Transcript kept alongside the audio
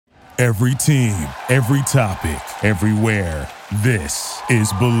Every team, every topic, everywhere. This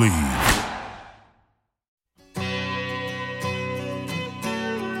is Believe.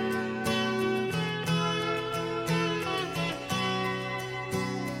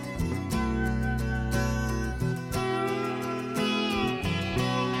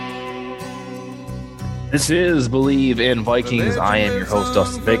 This is Believe in Vikings. I am your host,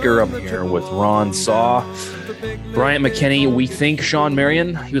 Dustin Baker. I'm here with Ron Saw, Bryant McKinney. We think Sean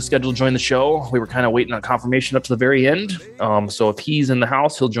Marion, he was scheduled to join the show. We were kind of waiting on confirmation up to the very end. So if he's in the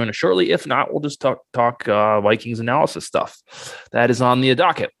house, he'll join us shortly. If not, we'll just talk Vikings analysis stuff. That is on the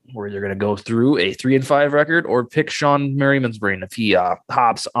docket, where you're going to go through a 3-5 record or pick Sean Merriman's brain if he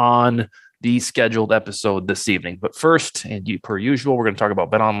hops on the scheduled episode this evening. But first, and per usual, we're going to talk about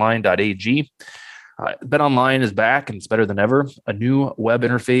betonline.ag. BetOnline is back, and it's better than ever. A new web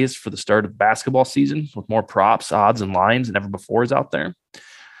interface for the start of basketball season with more props, odds, and lines than ever before is out there.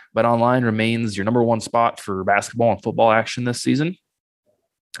 BetOnline remains your number one spot for basketball and football action this season.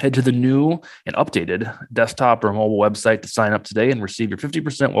 Head to the new and updated desktop or mobile website to sign up today and receive your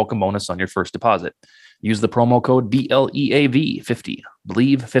 50% welcome bonus on your first deposit. Use the promo code BLEAV50,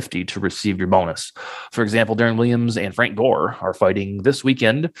 Believe50, to receive your bonus. For example, Darren Williams and Frank Gore are fighting this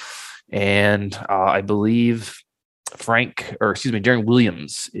weekend. And I believe Darren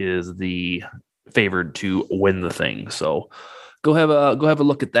Williams is the favored to win the thing. So go have a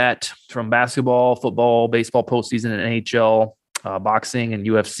look at that from basketball, football, baseball, postseason, and NHL, boxing, and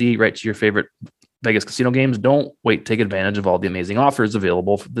UFC, right to your favorite Vegas casino games. Don't wait. Take advantage of all the amazing offers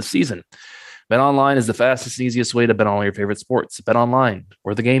available for this season. BetOnline is the fastest and easiest way to bet on all your favorite sports. BetOnline,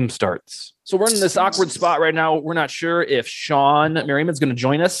 where the game starts. So we're in this awkward spot right now. We're not sure if Sean Merriman's going to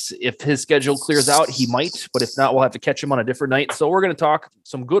join us. If his schedule clears out, he might. But if not, we'll have to catch him on a different night. So we're going to talk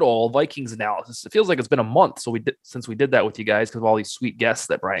some good old Vikings analysis. It feels like it's been a month since we did that with you guys because of all these sweet guests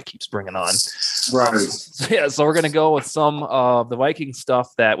that Bryant keeps bringing on. Right. So we're going to go with some of the Viking stuff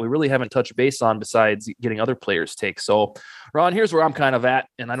that we really haven't touched base on besides getting other players' takes. So, Ron, here's where I'm kind of at,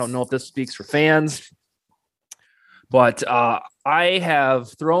 and I don't know if this speaks for fans, but I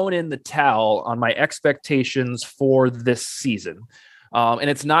have thrown in the towel on my expectations for this season. And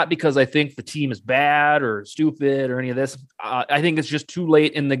it's not because I think the team is bad or stupid or any of this. I think it's just too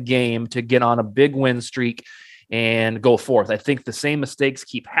late in the game to get on a big win streak and go forth. I think the same mistakes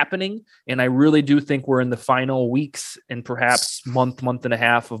keep happening, and I really do think we're in the final weeks and perhaps month and a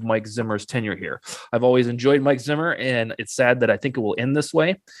half of Mike Zimmer's tenure here. I've always enjoyed Mike Zimmer, and it's sad that I think it will end this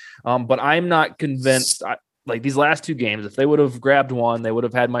way. But I'm not convinced. Like these last two games, if they would have grabbed one, they would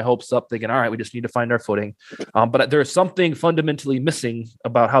have had my hopes up thinking, all right, we just need to find our footing. But there's something fundamentally missing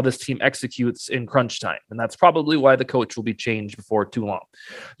about how this team executes in crunch time. And that's probably why the coach will be changed before too long.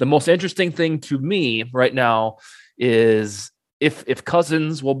 The most interesting thing to me right now is if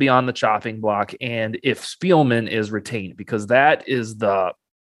Cousins will be on the chopping block and if Spielman is retained, because that is the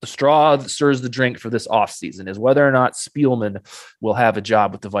straw that stirs the drink for this offseason, is whether or not Spielman will have a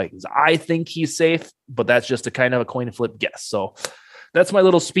job with the Vikings. I think he's safe, but that's just a kind of a coin flip guess. So that's my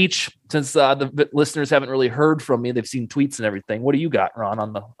little speech. Since the listeners haven't really heard from me, they've seen tweets and everything. What do you got, Ron,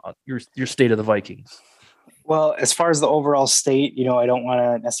 on your state of the Vikings? Well, as far as the overall state, I don't want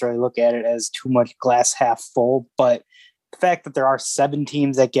to necessarily look at it as too much glass half full, but the fact that there are 7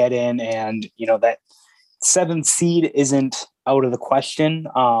 teams that get in and, that 7th seed isn't out of the question.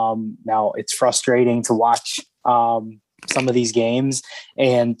 Now it's frustrating to watch some of these games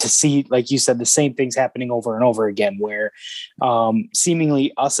and to see, like you said, the same things happening over and over again, where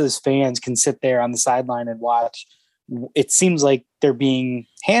seemingly us as fans can sit there on the sideline and watch. It seems like they're being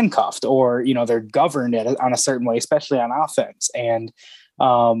handcuffed or, they're governed on a certain way, especially on offense. And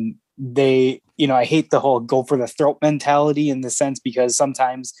I hate the whole go for the throat mentality in the sense, because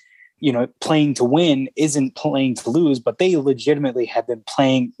sometimes playing to win isn't playing to lose, but they legitimately have been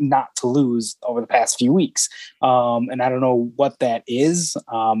playing not to lose over the past few weeks. And I don't know what that is.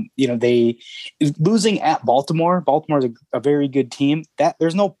 They losing at Baltimore is a very good team. That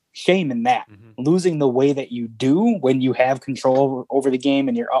there's no shame in that. Mm-hmm. Losing the way that you do when you have control over the game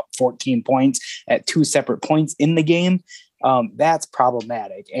and you're up 14 points at 2 separate points in the game. That's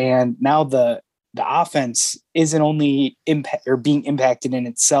problematic. And now the offense isn't only being impacted in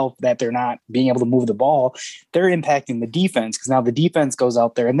itself that they're not being able to move the ball. They're impacting the defense, because now the defense goes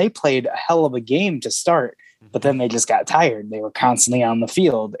out there and they played a hell of a game to start, but then they just got tired. They were constantly on the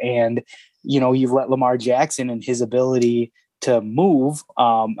field. And, you've let Lamar Jackson and his ability to move.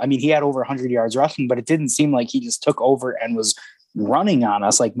 He had over 100 yards rushing, but it didn't seem like he just took over and was running on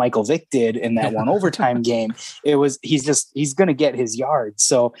us like Michael Vick did in that one overtime game. He's going to get his yards.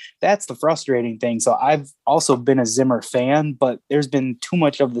 So that's the frustrating thing. So I've also been a Zimmer fan, but there's been too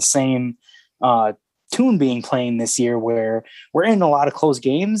much of the same tune being played this year where we're in a lot of close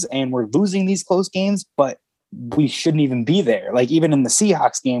games and we're losing these close games, but we shouldn't even be there. Like even in the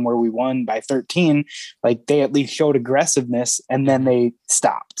Seahawks game where we won by 13, like they at least showed aggressiveness and then they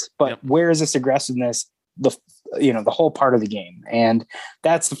stopped. But where is this aggressiveness? The whole part of the game. And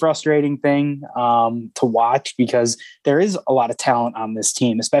that's the frustrating thing to watch, because there is a lot of talent on this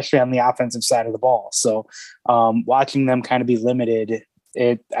team, especially on the offensive side of the ball. So watching them kind of be limited,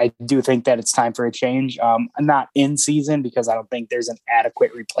 I do think that it's time for a change. Not in season, because I don't think there's an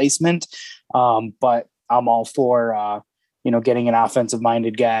adequate replacement. But I'm all for, getting an offensive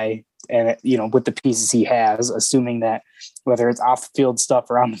minded guy and, with the pieces he has, assuming that whether it's off the field stuff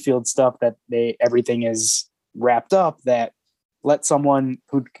or on the field stuff, that everything is wrapped up, that let someone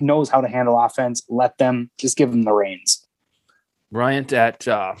who knows how to handle offense, just give them the reins. Bryant, at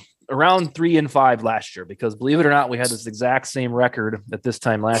around 3-5 last year, because believe it or not, we had this exact same record at this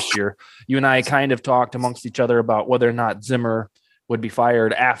time last year. You and I kind of talked amongst each other about whether or not Zimmer would be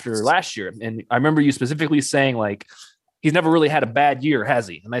fired after last year. And I remember you specifically saying, like, he's never really had a bad year, has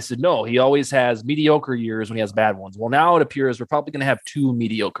he? And I said, no, he always has mediocre years when he has bad ones. Well, now it appears we're probably going to have 2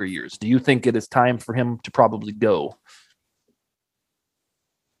 mediocre years. Do you think it is time for him to probably go?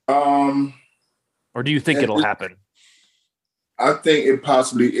 Or do you think it'll happen? I think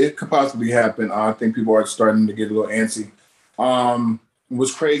it could possibly happen. I think people are starting to get a little antsy.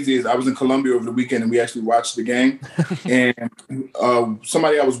 What's crazy is I was in Columbia over the weekend and we actually watched the game. And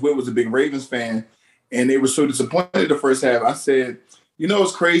somebody I was with was a big Ravens fan. And they were so disappointed the first half. I said,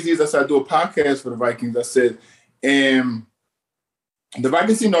 what's crazy is I said, I do a podcast for the Vikings. I said, and the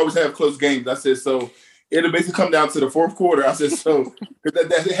Vikings seem to always have close games. I said, so it'll basically come down to the fourth quarter. I said, so because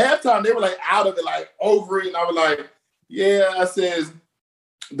at halftime, they were like out of it, like over it. And I was like, yeah, I said,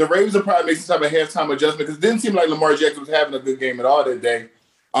 the Ravens will probably make some type of halftime adjustment, because it didn't seem like Lamar Jackson was having a good game at all that day.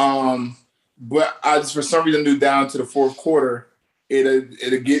 But I just, for some reason, knew down to the fourth quarter,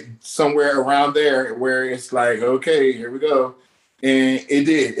 it'll get somewhere around there where it's like, okay, here we go. And it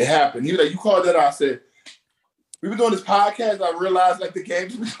did. It happened. He was like, you called that out. I said, we were doing this podcast. I realized like the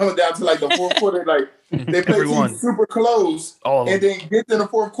games were coming down to like the fourth quarter. Like they play teams super close. And then get to the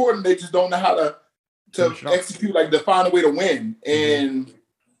fourth quarter and they just don't know how to execute, like to find a way to win. And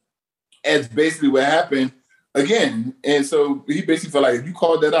that's basically what happened again. And so he basically felt like, if you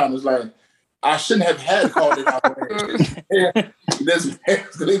called that out, it was like, I shouldn't have had called it out. That's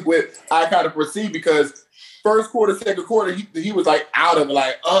basically what I kind of perceived, because first quarter, second quarter, he was like out of it,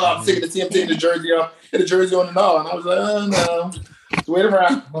 like, I'm sick of the team taking the jersey off, and the jersey on and all. And I was like, no, just wait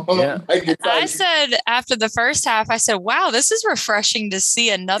around. Yeah. I said after the first half, I said, wow, this is refreshing to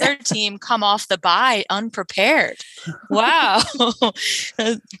see another team come off the bye unprepared. Wow.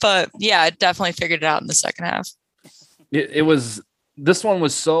 But yeah, I definitely figured it out in the second half. This one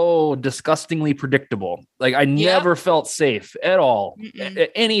was so disgustingly predictable. Like I never felt safe at all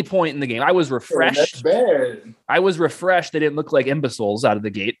at any point in the game. I was refreshed. I was refreshed. They didn't look like imbeciles out of the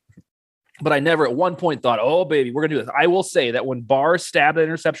gate, but I never at one point thought, oh baby, we're going to do this. I will say that when Barr stabbed an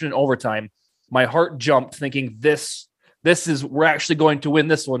interception in overtime, my heart jumped thinking we're actually going to win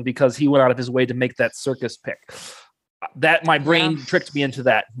this one, because he went out of his way to make that circus pick. That my brain tricked me into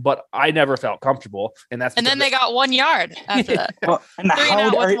that, but I never felt comfortable, and then they got 1 yard after that. Well, 3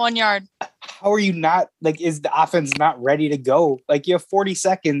 out with 1 yard. How are you not like? Is the offense not ready to go? Like you have 40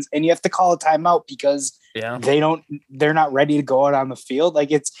 seconds, and you have to call a timeout because they're not ready to go out on the field.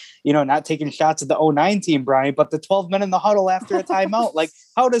 Like it's not taking shots at the 09 team, Brian, but the 12 men in the huddle after a timeout. Like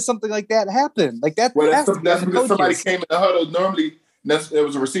how does something like that happen? Like that. Well, that's because somebody came in the huddle normally. It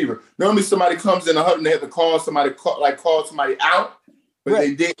was a receiver. Normally, somebody comes in the huddle and they have to call somebody out, but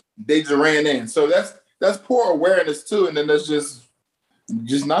they did. They just ran in. So that's poor awareness too. And then that's just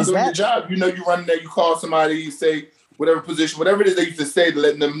not doing your job. You run in there, you call somebody, you say whatever position, whatever it is they used to say to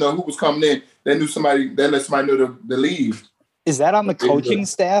let them know who was coming in. They knew somebody. They let somebody know to leave. Is that on the coaching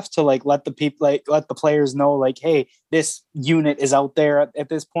staff to like let the players know, like, hey, this unit is out there at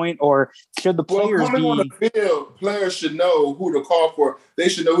this point, or should the players coming on the field? Players should know who to call for. They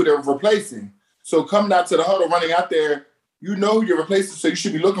should know who they're replacing. So coming out to the huddle, running out there, you know who you're replacing, so you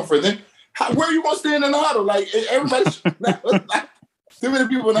should be looking for them. Where are you going to stand in the huddle? Like everybody, like, too many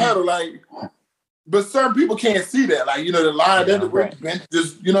people in the huddle, like. But certain people can't see that, like the line,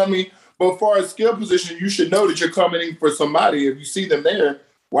 just what I mean. But as far as skill position, you should know that you're coming in for somebody. If you see them there,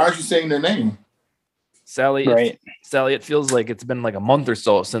 why aren't you saying their name? Sally, Right. Sally, it feels like it's been like a month or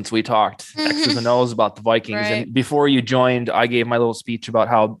so since we talked X's and O's about the Vikings. Right. And before you joined, I gave my little speech about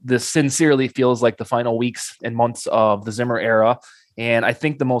how this sincerely feels like the final weeks and months of the Zimmer era. And I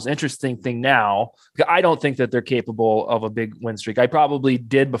think the most interesting thing now, I don't think that they're capable of a big win streak. I probably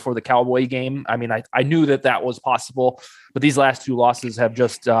did before the Cowboy game. I mean, I knew that was possible, but these last 2 losses have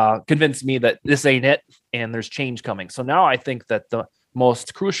just convinced me that this ain't it and there's change coming. So now I think that the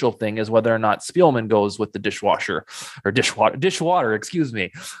most crucial thing is whether or not Spielman goes with the dishwater, excuse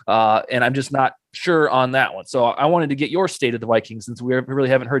me. And I'm just not sure on that one. So I wanted to get your state of the Vikings since we really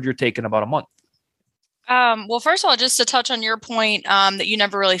haven't heard your take in about a month. Well, first of all, just to touch on your point that you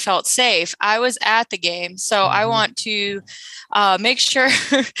never really felt safe, I was at the game. So I want to make sure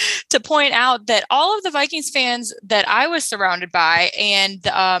to point out that all of the Vikings fans that I was surrounded by and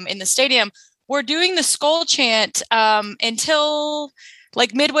in the stadium were doing the Skol chant until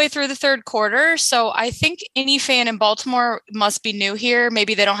like midway through the third quarter. So I think any fan in Baltimore must be new here.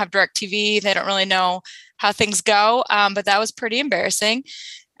 Maybe they don't have DirecTV. They don't really know how things go. But that was pretty embarrassing.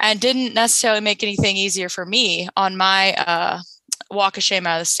 And didn't necessarily make anything easier for me on my walk of shame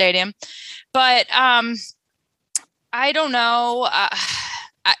out of the stadium. But I don't know.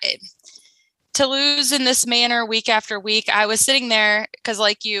 To lose in this manner week after week, I was sitting there because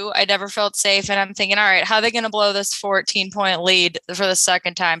like you, I never felt safe. And I'm thinking, all right, how are they going to blow this 14-point lead for the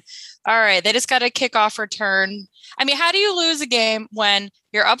second time? All right, they just got a kickoff return. I mean, how do you lose a game when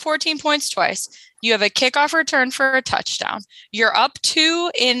you're up 14 points twice? You have a kickoff return for a touchdown. You're up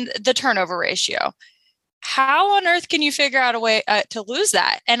 2 in the turnover ratio. How on earth can you figure out a way to lose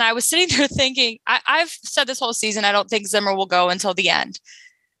that? And I was sitting there thinking, I've said this whole season, I don't think Zimmer will go until the end.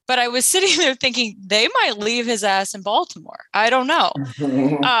 But I was sitting there thinking they might leave his ass in Baltimore. I don't know.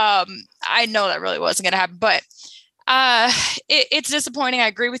 I know that really wasn't going to happen, but it's disappointing. I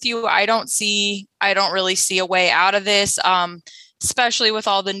agree with you. I don't really see a way out of this. Especially with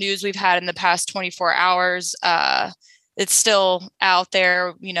all the news we've had in the past 24 hours. It's still out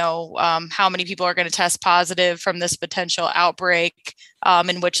there, how many people are going to test positive from this potential outbreak,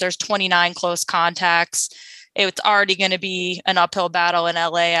 in which there's 29 close contacts. It's already going to be an uphill battle in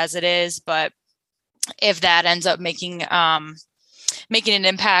LA as it is. But if that ends up making an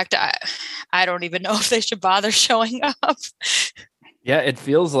impact, I don't even know if they should bother showing up. Yeah, it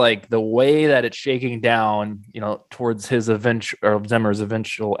feels like the way that it's shaking down, towards his Zimmer's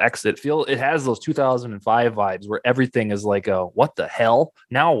eventual exit, it has those 2005 vibes where everything is like, what the hell?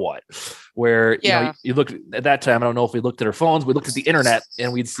 Now what? Where, you look at that time, I don't know if we looked at our phones, we looked at the internet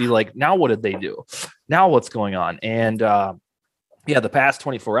and we'd see like, now what did they do? Now what's going on? And the past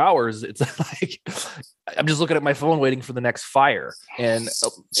 24 hours, it's like, I'm just looking at my phone waiting for the next fire. And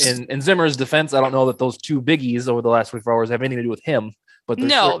in Zimmer's defense, I don't know that those 2 biggies over the last 24 hours have anything to do with him, but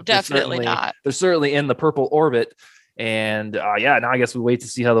definitely not. They're certainly in the purple orbit. And now I guess we wait to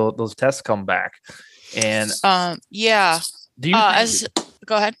see how those tests come back. And go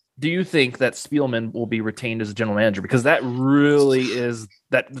ahead. Do you think that Spielman will be retained as a general manager? Because that really is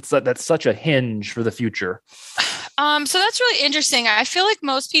that's such a hinge for the future. So that's really interesting. I feel like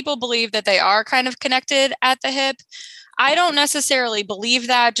most people believe that they are kind of connected at the hip. I don't necessarily believe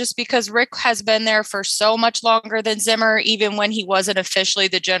that just because Rick has been there for so much longer than Zimmer. Even when he wasn't officially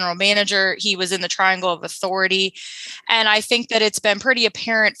the general manager, he was in the triangle of authority. And I think that it's been pretty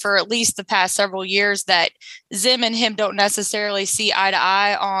apparent for at least the past several years that Zim and him don't necessarily see eye to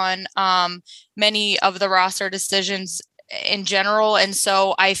eye on many of the roster decisions in general. And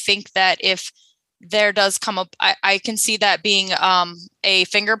so I think that if there does come up, I can see that being a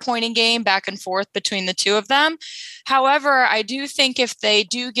finger pointing game back and forth between the two of them. However, I do think if they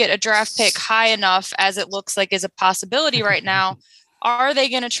do get a draft pick high enough, as it looks like is a possibility right now, are they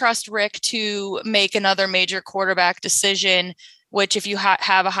going to trust Rick to make another major quarterback decision, which if you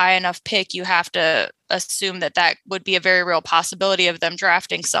have a high enough pick, you have to assume that would be a very real possibility of them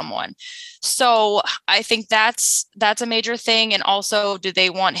drafting someone. So I think that's a major thing. And also, do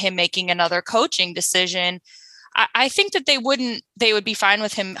they want him making another coaching decision? I think that they would be fine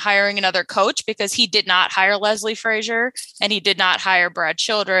with him hiring another coach because he did not hire Leslie Frazier and he did not hire Brad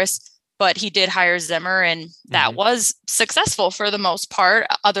Childress, but he did hire Zimmer. And that was successful for the most part,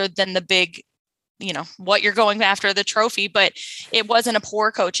 other than the big, what you're going after the trophy, but it wasn't a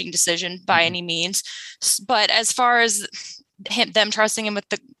poor coaching decision by any means. But as far as them trusting him with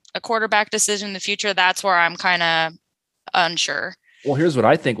a quarterback decision in the future, that's where I'm kind of unsure. Well, here's what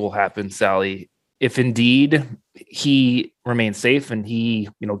I think will happen, Sally. If indeed he remains safe and he,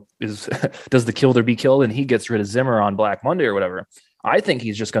 does the kill or be killed and he gets rid of Zimmer on Black Monday or whatever, I think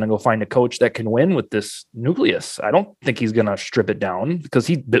he's just going to go find a coach that can win with this nucleus. I don't think he's going to strip it down because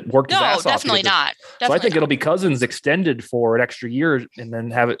he worked his ass off. No, definitely not. So I think it'll be Cousins extended for an extra year and then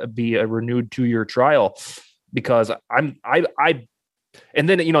have it be a renewed 2-year trial, because and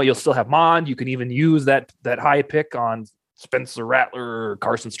then, you'll still have Mond. You can even use that high pick on Spencer Rattler or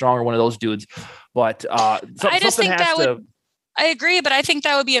Carson Strong or one of those dudes. But I just think I agree, but I think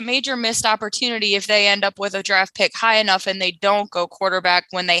that would be a major missed opportunity if they end up with a draft pick high enough and they don't go quarterback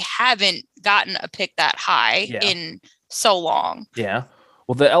when they haven't gotten a pick that high in so long. Yeah.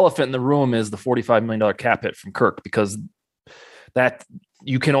 Well, the elephant in the room is the $45 million cap hit from Kirk, because that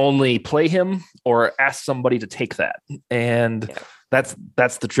you can only play him or ask somebody to take that. And that's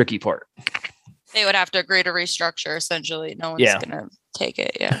the tricky part. They would have to agree to restructure, essentially. No one's going to take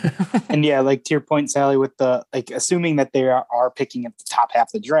it. Yeah. And like to your point, Sally, with the, assuming that they are picking at the top half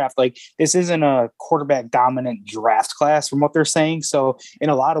of the draft, this isn't a quarterback dominant draft class from what they're saying. So in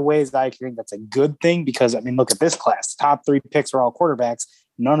a lot of ways, I think that's a good thing, because look at this class. The top 3 picks are all quarterbacks.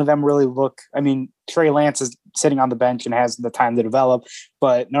 None of them really look, Trey Lance is sitting on the bench and has the time to develop,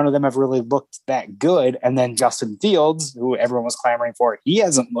 but none of them have really looked that good. And then Justin Fields, who everyone was clamoring for, he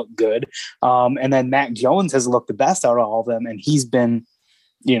hasn't looked good. And then Mac Jones has looked the best out of all of them, and he's been,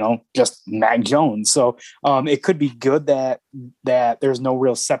 just Mac Jones. So it could be good that there's no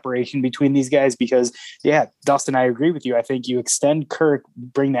real separation between these guys, because Dustin, I agree with you. I think you extend Kirk,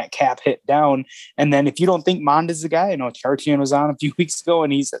 bring that cap hit down. And then if you don't think Mond is the guy, I know Chartian was on a few weeks ago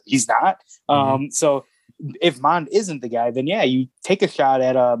and he's not. So if Mond isn't the guy, then you take a shot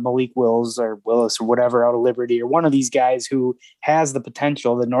at Malik Willis or whatever out of Liberty, or one of these guys who has the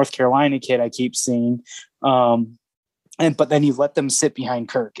potential, the North Carolina kid I keep seeing. But then you let them sit behind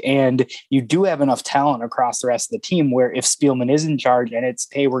Kirk, and you do have enough talent across the rest of the team where if Spielman is in charge and it's,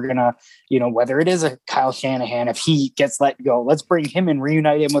 hey, we're going to, whether it is a Kyle Shanahan, if he gets let go, let's bring him and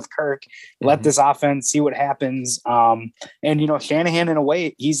reunite him with Kirk, let this offense see what happens. And, Shanahan, in a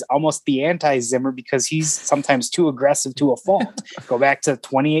way, he's almost the anti-Zimmer, because he's sometimes too aggressive to a fault. Go back to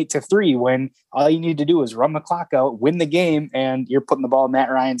 28-3 when all you need to do is run the clock out, win the game, and you're putting the ball in Matt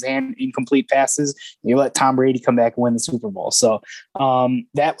Ryan's hand, incomplete passes. You let Tom Brady come back and win the Super Bowl. So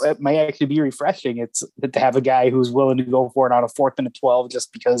that might actually be refreshing. It's to have a guy who's willing to go for it on a 4th and 12,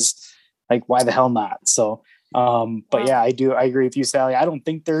 just because, why the hell not? So, but I agree with you, Sally. I don't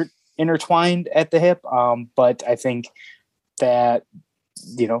think they're intertwined at the hip. But I think that,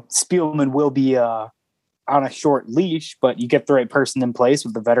 Spielman will be on a short leash, but you get the right person in place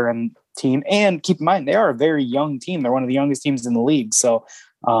with the veteran team. And keep in mind, they are a very young team. They're one of the youngest teams in the league. So,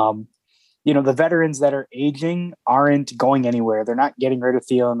 the veterans that are aging aren't going anywhere. They're not getting rid of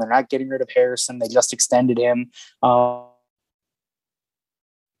Thielen. They're not getting rid of Harrison. They just extended him.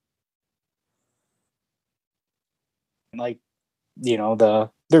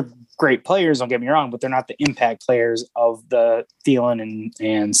 They're great players, don't get me wrong, but they're not the impact players of the Thielen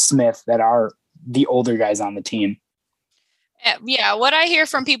and Smith that are the older guys on the team. Yeah, what I hear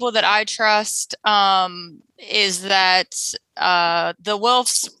from people that I trust is that the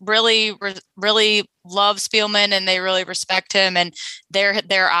Wolves really love Spielman, and they really respect him, and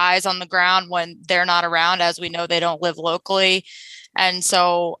their eyes on the ground when they're not around. As we know, they don't live locally, and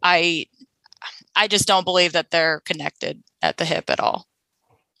so I just don't believe that they're connected at the hip at all.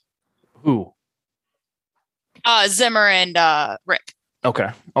 Who? Zimmer and Rick.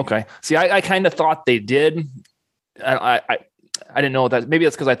 Okay. See, I kind of thought they did. I didn't know that. Maybe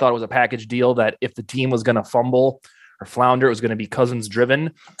that's because I thought it was a package deal, that if the team was going to fumble or flounder, it was going to be Cousins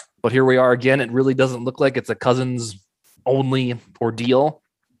driven. But here we are again. It really doesn't look like it's a Cousins only ordeal.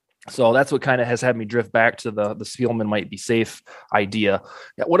 So that's what kind of has had me drift back to the Spielman might be safe idea.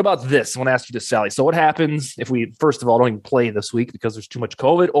 Yeah, what about this? I want to ask you this, Sally. So what happens if we, first of all, don't even play this week because there's too much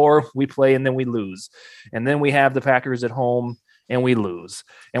COVID, or we play and then we lose? And then we have the Packers at home and we lose,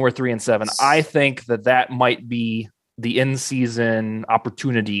 and we're 3-7. I think that might be the in-season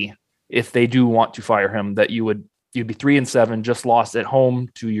opportunity if they do want to fire him, that you'd be 3-7, just lost at home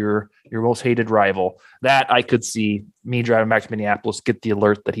to your most hated rival. That I could see me driving back to Minneapolis, get the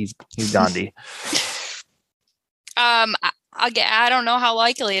alert that he's Gandhi. I don't know how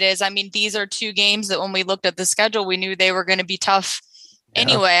likely it is. I mean, these are 2 games that when we looked at the schedule, we knew they were going to be tough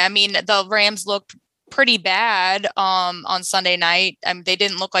anyway. I mean, the Rams looked pretty bad on Sunday night. I mean, they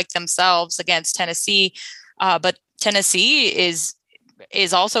didn't look like themselves against Tennessee, but Tennessee is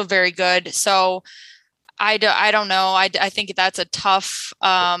also very good. So I don't know. I think that's a tough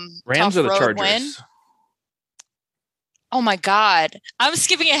Rams tough or the road Chargers win. Oh my God. I'm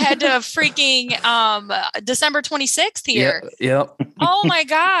skipping ahead to freaking December 26th here. Yep. Oh my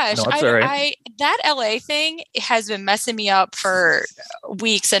gosh. No, that's all right. That LA thing has been messing me up for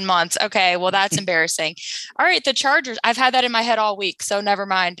weeks and months. Okay, well, that's embarrassing. All right, the Chargers. I've had that in my head all week, so never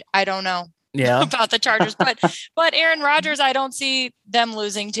mind. I don't know about the Chargers. But Aaron Rodgers, I don't see them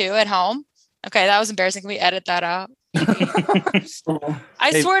losing to at home. Okay, that was embarrassing. Can we edit that out?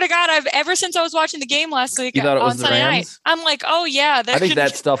 I swear to God, ever since I was watching the game last week on Sunday night, I'm like, oh yeah. I think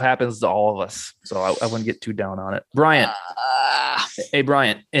that stuff happens to all of us, so I wouldn't get too down on it. Bryant, hey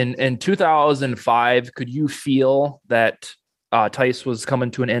Bryant, in 2005, could you feel that Tice was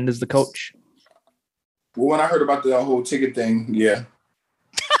coming to an end as the coach? Well, when I heard about the whole ticket thing, yeah.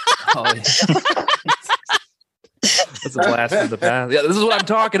 Oh, yeah. That's a blast from the past. Yeah, this is what I'm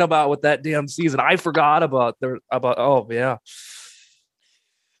talking about with that damn season. I forgot about. Oh yeah,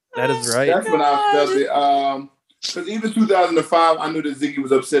 that is right. That's when I felt it. Because even 2005, I knew that Ziggy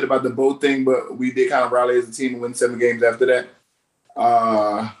was upset about the boat thing, but we did kind of rally as a team and win 7 games after that.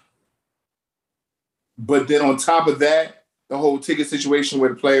 But then on top of that, the whole ticket situation where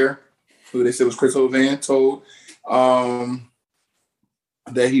the player, who they said was Chris Hovan, told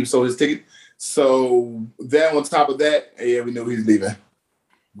that he sold his ticket. So then on top of that, yeah, we knew he's leaving.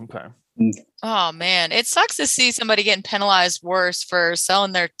 Okay. Oh man, it sucks to see somebody getting penalized worse for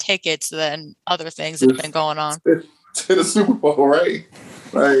selling their tickets than other things that have been going on. To the Super Bowl, right?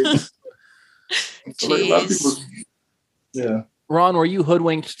 Right. So like a lot of people, yeah. Ron, were you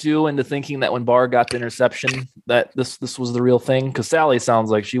hoodwinked too into thinking that when Barr got the interception that this was the real thing? Because Sally sounds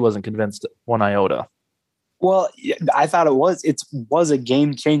like she wasn't convinced one iota. Well, I thought it was a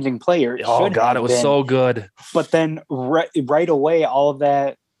game-changing player. Oh God, it was so good. But then right away, all of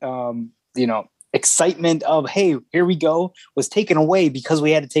that, excitement of, hey, here we go, was taken away because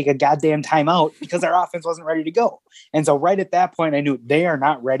we had to take a goddamn timeout because our offense wasn't ready to go. And so right at that point, I knew they are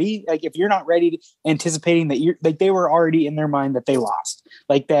not ready. Like if you're not ready, anticipating that they were already in their mind that they lost,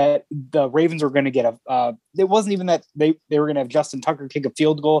 like that the Ravens were going to get it wasn't even that they were going to have Justin Tucker kick a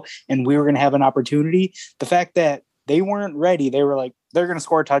field goal and we were going to have an opportunity. The fact that they weren't ready, they were like, they're going to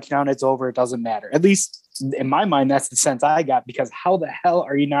score a touchdown. It's over. It doesn't matter. At least in my mind, that's the sense I got, because how the hell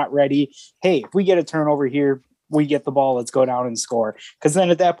are you not ready? Hey, if we get a turnover here, we get the ball, let's go down and score. Because then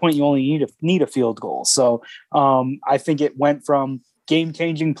at that point, you only need a field goal. So I think it went from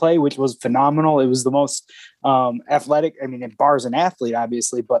game-changing play, which was phenomenal. It was the most athletic. I mean, Barr's an athlete,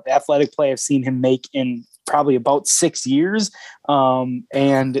 obviously, but the athletic play I've seen him make in probably about 6 years.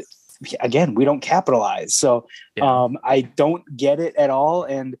 And again, we don't capitalize. So I don't get it at all.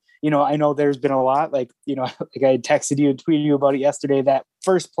 And, I know there's been a lot, like I texted you and tweeted you about it yesterday, that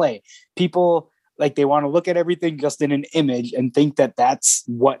first play, people like they want to look at everything just in an image and think that that's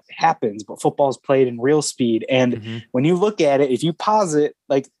what happens. But football is played in real speed. And when you look at it, if you pause it,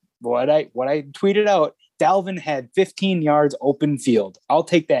 like what I tweeted out, Dalvin had 15 yards open field. I'll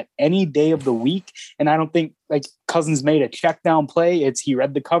take that any day of the week. And I don't think like Cousins made a check down play. He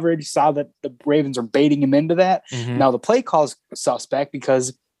read the coverage, saw that the Ravens are baiting him into that. Now the play call's suspect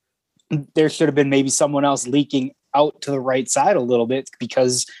because there should have been maybe someone else leaking out to the right side a little bit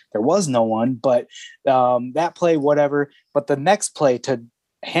because there was no one, but that play, whatever. But the next play to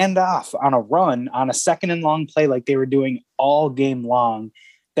hand off on a run on a 2nd and long play, like they were doing all game long,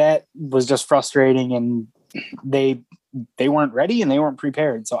 that was just frustrating, and they weren't ready and they weren't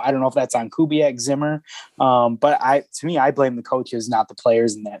prepared. So I don't know if that's on Kubiak, Zimmer, but to me, I blame the coaches, not the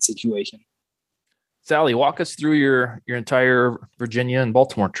players in that situation. Sally, walk us through your entire Virginia and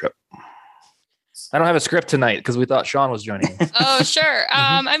Baltimore trip. I don't have a script tonight because we thought Sean was joining. Oh, sure.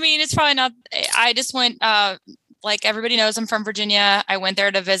 I mean, it's probably not. I just went. Like everybody knows, I'm from Virginia. I went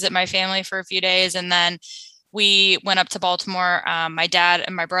there to visit my family for a few days, and then we went up to Baltimore. My dad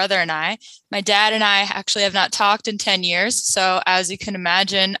and my brother and I. My dad and I actually have not talked in 10 years. So as you can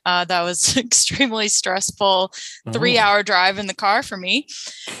imagine, that was extremely stressful 3-hour drive in the car for me.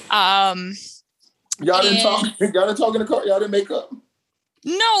 Y'all didn't talk. Y'all didn't talk in the car. Y'all didn't make up.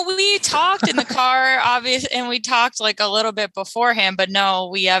 No, we talked in the car, obviously, and we talked like a little bit beforehand, but no,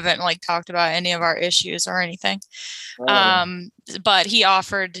 we haven't like talked about any of our issues or anything. But he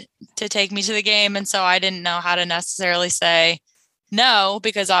offered to take me to the game, and so I didn't know how to necessarily say no,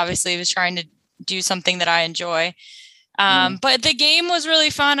 because obviously he was trying to do something that I enjoy. But the game was really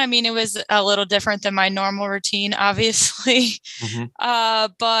fun. I mean, it was a little different than my normal routine, obviously.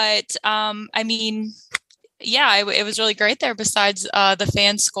 But I mean, yeah, it was really great there, besides the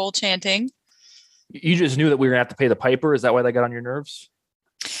fans skull chanting. You just knew that we were going to have to pay the piper? Is that why they got on your nerves?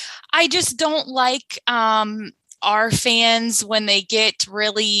 I just don't like our fans when they get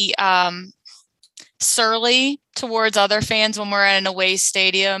really surly towards other fans when we're at an away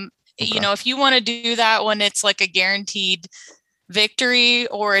stadium. Okay. If you want to do that when it's like a guaranteed victory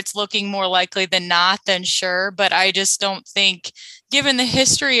or it's looking more likely than not, then sure. But I just don't think, given the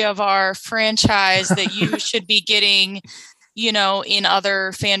history of our franchise, that you should be getting, in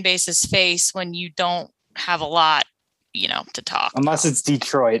other fan bases' face when you don't have a lot, to talk. Unless it's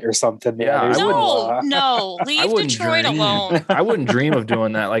Detroit or something. Yeah, there's No, leave Detroit alone. I wouldn't dream of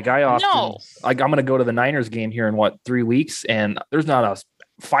doing that. Like I often, I'm going to go to the Niners game here in 3 weeks, and there's not a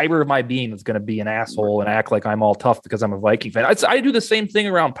fiber of my being that's going to be an asshole and act like I'm all tough because I'm a Viking fan. I do the same thing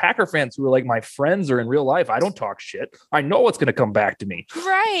around Packer fans who are like my friends or in real life. I don't talk shit. I know what's going to come back to me.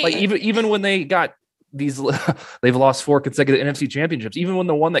 Right. Like even when they got they've lost 4 consecutive NFC championships. Even when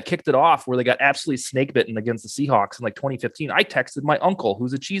the one that kicked it off where they got absolutely snake bitten against the Seahawks in 2015, I texted my uncle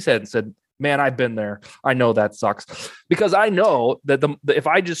who's a cheesehead and said, man, I've been there. I know that sucks, because I know that if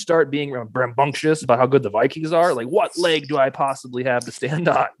I just start being rambunctious about how good the Vikings are, what leg do I possibly have to stand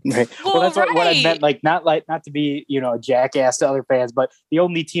on? Right. Well, that's what I meant. Not to be, a jackass to other fans, but the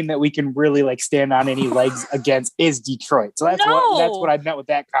only team that we can really stand on any legs against is Detroit. So that's what I meant with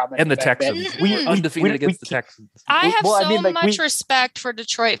that comment. And the Texans, undefeated against the Texans. I have much respect for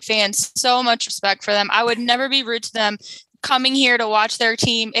Detroit fans. So much respect for them. I would never be rude to them coming here to watch their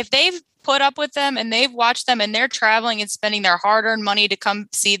team. If they've put up with them and they've watched them and they're traveling and spending their hard-earned money to come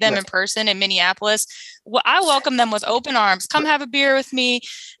see them in person in Minneapolis, I welcome them with open arms. Come have a beer with me.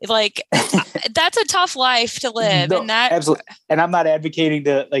 That's a tough life to live. No, absolutely. And I'm not advocating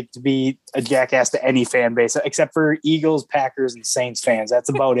to be a jackass to any fan base except for Eagles, Packers, and Saints fans. That's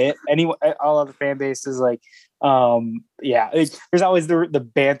about it. All other fan bases, there's always the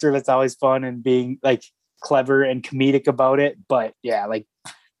banter that's always fun and being clever and comedic about it. But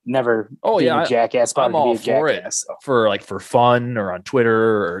never a jackass. I'm all for it for fun or on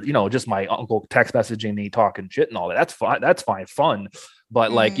Twitter or just my uncle text messaging me talking shit and all that. That's fine. That's fun.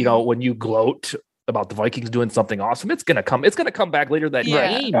 But when you gloat about the Vikings doing something awesome, it's gonna come back later that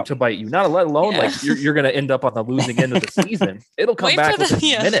game to bite you. Not let alone you're gonna end up on the losing end of the season. It'll come back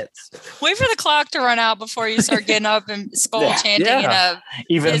within minutes. Wait for the clock to run out before you start getting up and skull chanting.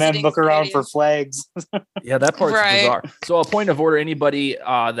 Even then, look around for flags. Yeah, that part's bizarre. So a point of order: anybody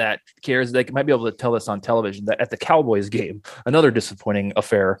that cares, they might be able to tell this on television that at the Cowboys game, another disappointing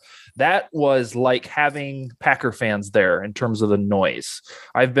affair. That was like having Packer fans there in terms of the noise.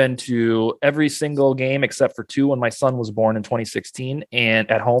 I've been to every single game except for 2 when my son was born in 2016 and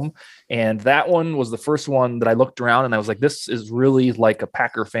at home. And that one was the first one that I looked around and I was like, this is really like a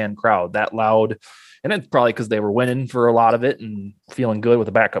Packer fan crowd, that loud. And it's probably because they were winning for a lot of it and feeling good with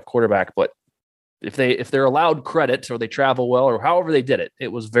a backup quarterback. But if they're allowed credit or they travel well or however they did it, it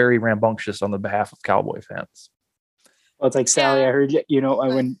was very rambunctious on the behalf of Cowboy fans. Well, it's like Sally, I heard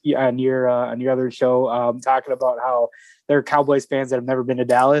when on your other show talking about how there are Cowboys fans that have never been to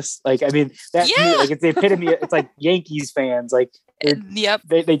Dallas. To me, it's the epitome. It's like Yankees fans.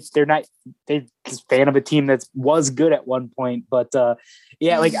 They're not just fan of a team that was good at one point, but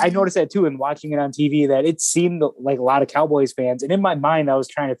I noticed that too in watching it on TV that it seemed like a lot of Cowboys fans. And in my mind, I was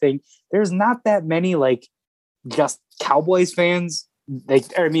trying to think there's not that many just Cowboys fans.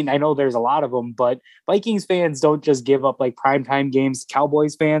 I know there's a lot of them, but Vikings fans don't just give up primetime games to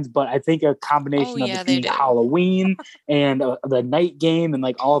Cowboys fans. But I think a combination of it being Halloween and the night game and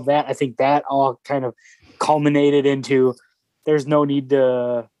all of that, I think that all kind of culminated into there's no need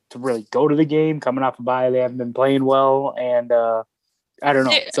to really go to the game coming off a bye. They haven't been playing well. And I don't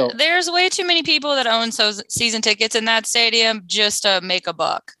know. So there's way too many people that own season tickets in that stadium just to make a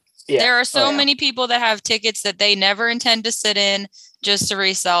buck. Yeah. There are so many people that have tickets that they never intend to sit in just to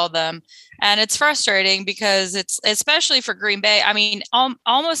resell them. And it's frustrating because it's especially for Green Bay.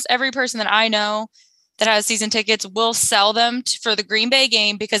 Almost every person that I know that has season tickets will sell them for the Green Bay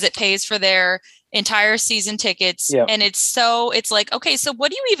game because it pays for their entire season tickets. Yep. And it's like, okay, so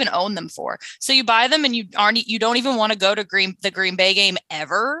what do you even own them for? So you buy them and you don't even want to go to the Green Bay game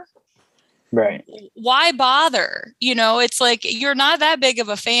ever. Right. Why bother? It's like you're not that big of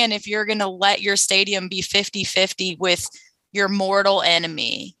a fan if you're going to let your stadium be 50-50 with your mortal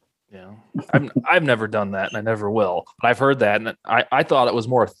enemy. Yeah. I've never done that and I never will. But I've heard that and I thought it was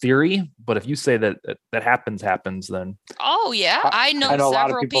more a theory, but if you say that happens, then. Oh yeah. I know a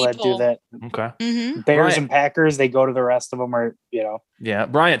lot of people that do that. Okay. Mm-hmm. Bears and Packers, they go to the rest of them Yeah.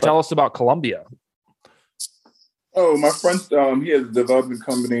 Brian, tell us about Columbia. Oh, my friend, he has a development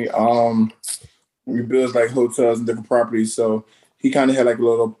company. He builds hotels and different properties. So he kind of had a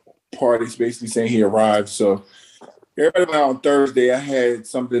little party, basically saying he arrived. So everybody went out on Thursday. I had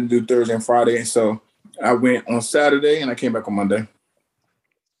something to do Thursday and Friday. And so I went on Saturday and I came back on Monday.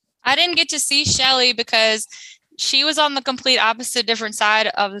 I didn't get to see Shelly because she was on the complete opposite different side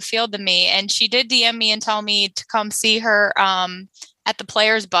of the field than me. And she did DM me and tell me to come see her at the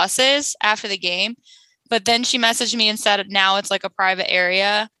players' buses after the game. But then she messaged me and said now it's like a private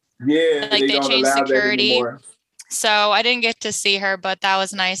area. Yeah, like they changed security. So I didn't get to see her, but that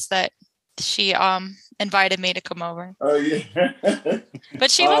was nice that she invited me to come over. Oh yeah.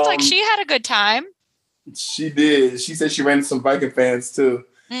 But she looked like she had a good time. She did. She said she ran into some Viking fans too,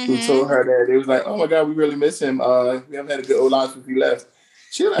 who told her that it was like, "Oh my God, we really miss him. We haven't had a good O-line since he left."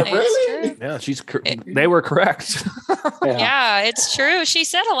 She was like, "Really?" Yeah, they were correct. Yeah, it's true. She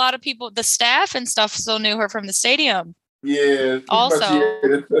said a lot of people, the staff and stuff, still knew her from the stadium. Yeah. Also,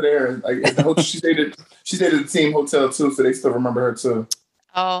 they're still there. Like at the hotel, she stayed at the team hotel too, so they still remember her too.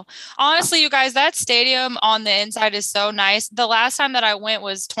 Oh, honestly, you guys, that stadium on the inside is so nice. The last time that I went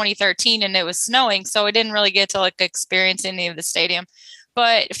was 2013 and it was snowing, so I didn't really get to like experience any of the stadium.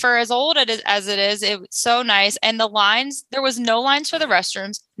 But for as old as it is, it was so nice. And the lines, there was no lines for the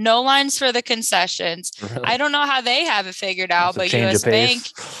restrooms, no lines for the concessions. Really? I don't know how they have it figured out, but US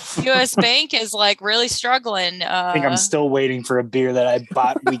Bank is like really struggling. I think I'm still waiting for a beer that I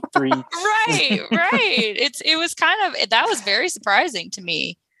bought week 3. Right. It was kind of, that was very surprising to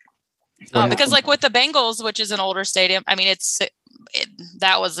me. Because like with the Bengals, which is an older stadium, I mean,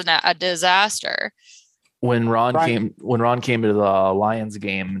 that was a disaster. When Ron came to the Lions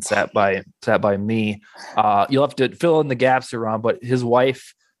game and sat by me, you'll have to fill in the gaps here, Ron, but his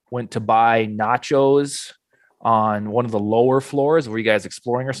wife went to buy nachos on one of the lower floors. Were you guys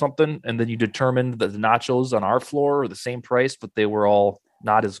exploring or something? And then you determined that the nachos on our floor are the same price, but they were all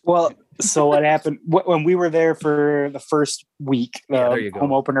not as well. So what happened when we were there for the first week,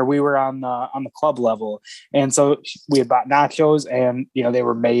 home opener, we were on the club level. And so we had bought nachos and, they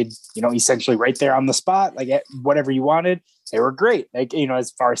were made, essentially right there on the spot, like whatever you wanted. They were great. Like,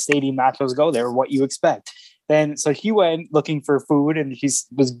 as far as stadium nachos go, they were what you expect. Then, so he went looking for food and he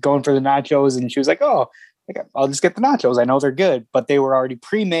was going for the nachos and she was like, oh, I'll just get the nachos. I know they're good, but they were already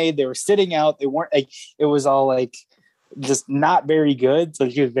pre-made. They were sitting out. They weren't like, it was all like just not very good. So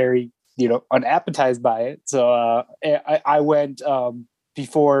she was very, unappetized by it. So I went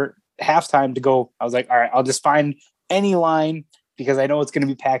before halftime to go. I was like, all right, I'll just find any line because I know it's going to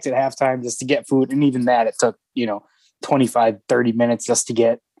be packed at halftime just to get food. And even that, it took, 25, 30 minutes just to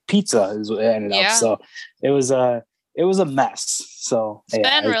get pizza is what it ended up. So it was a mess. So it's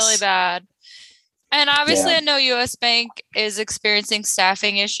been really bad. And obviously I know US Bank is experiencing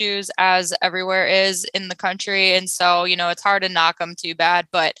staffing issues as everywhere is in the country. And so, it's hard to knock them too bad,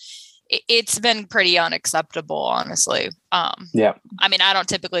 but it's been pretty unacceptable, honestly. I mean, I don't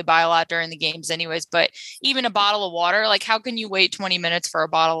typically buy a lot during the games anyways, but even a bottle of water, like how can you wait 20 minutes for a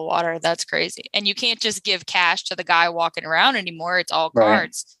bottle of water? That's crazy. And you can't just give cash to the guy walking around anymore. It's all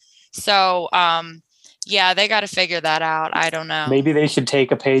cards. Right. So, they got to figure that out. I don't know. Maybe they should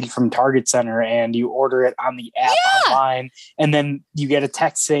take a page from Target Center and you order it on the app online and then you get a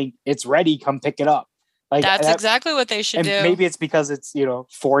text saying it's ready. Come pick it up. Like that's exactly what they should do. Maybe it's because it's,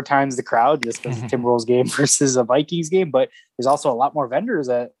 4 times the crowd just because it's a Timberwolves game versus a Vikings game, but there's also a lot more vendors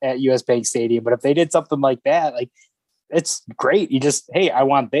at US Bank Stadium. But if they did something like that, like it's great. You just, hey, I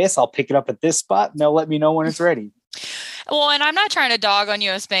want this. I'll pick it up at this spot and they'll let me know when it's ready. Well, and I'm not trying to dog on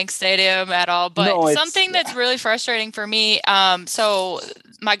US Bank Stadium at all, but something that's really frustrating for me. So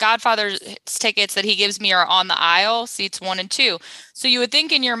my godfather's tickets that he gives me are on the aisle, seats 1 and 2. So you would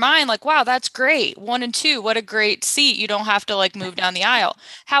think in your mind, like, wow, that's great. 1 and 2, what a great seat. You don't have to like move down the aisle.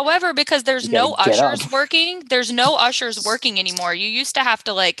 However, because there's no ushers working anymore. You used to have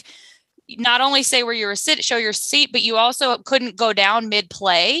to like not only say where you were show your seat, but you also couldn't go down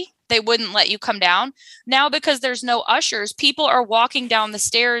mid-play. They wouldn't let you come down. Now, because there's no ushers, people are walking down the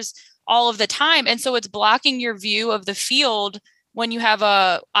stairs all of the time. And so it's blocking your view of the field when you have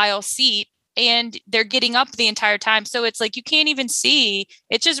a aisle seat and they're getting up the entire time. So it's like, you can't even see.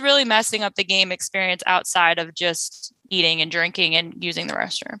 It's just really messing up the game experience outside of just eating and drinking and using the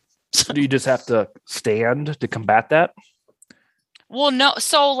restroom. Do you just have to stand to combat that? Well, no.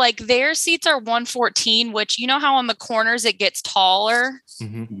 So like their seats are 114, which you know how on the corners it gets taller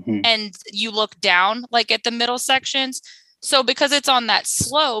and you look down like at the middle sections. So because it's on that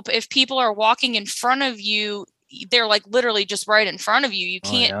slope, if people are walking in front of you, they're like literally just right in front of you. You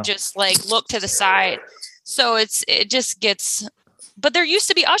can't just like look to the side. So it just gets, but there used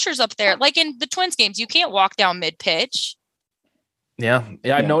to be ushers up there. Like in the Twins games, you can't walk down mid pitch. Yeah.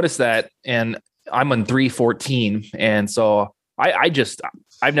 I've noticed that. And I'm on 314. And so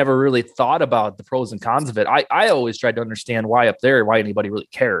I've never really thought about the pros and cons of it. I always tried to understand why anybody really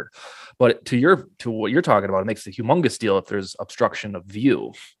cared. But to what you're talking about, it makes a humongous deal if there's obstruction of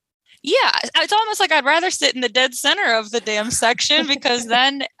view. Yeah, it's almost like I'd rather sit in the dead center of the damn section because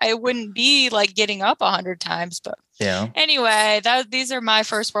then I wouldn't be like getting up 100 times. But Yeah. anyway, these are my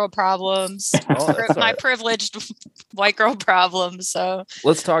first world problems, that's my all right. privileged white girl problems. So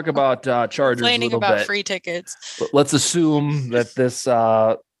Let's talk about Chargers a complaining little about bit. free tickets. Let's assume that this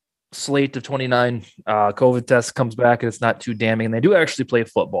slate of 29 COVID tests comes back and it's not too damning. And they do actually play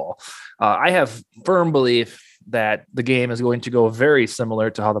football. I have firm belief that the game is going to go very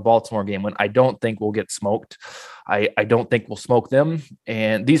similar to how the Baltimore game went. I don't think we'll get smoked. I don't think we'll smoke them.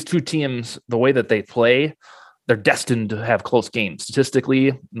 And these two teams, the way that they play, they're destined to have close games. Statistically,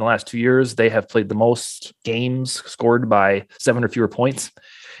 in the last 2 years, they have played the most games scored by 7 or fewer points.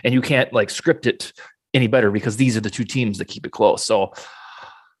 And you can't like script it any better because these are the two teams that keep it close. So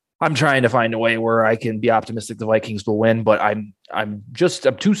I'm trying to find a way where I can be optimistic the Vikings will win, but I'm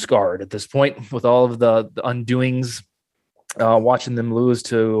too scarred at this point with all of the undoings. Watching them lose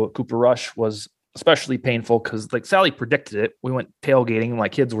to Cooper Rush was especially painful because like Sally predicted it. We went tailgating, my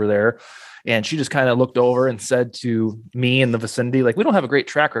kids were there, and she just kind of looked over and said to me in the vicinity, like, we don't have a great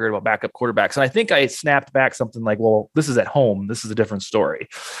track record about backup quarterbacks. And I think I snapped back something like, well, this is at home. This is a different story.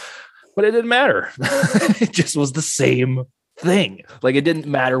 But it didn't matter. It just was the same thing. Like, it didn't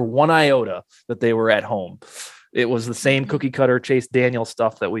matter one iota that they were at home. It was the same cookie cutter Chase Daniel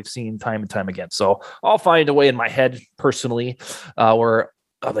stuff that we've seen time and time again. So I'll find a way in my head personally where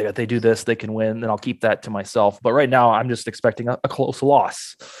they do this, they can win, and I'll keep that to myself. But right now I'm just expecting a close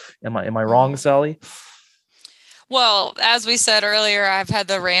loss. Am I wrong, Sally? Well, as we said earlier, I've had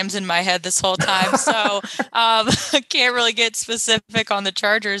the Rams in my head this whole time, so I can't really get specific on the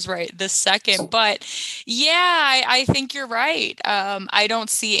Chargers right this second. But yeah, I think you're right. I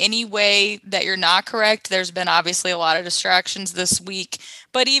don't see any way that you're not correct. There's been obviously a lot of distractions this week,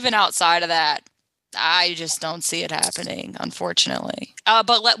 but even outside of that, I just don't see it happening, unfortunately.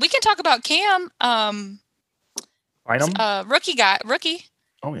 But we can talk about Cam, Bynum? Rookie.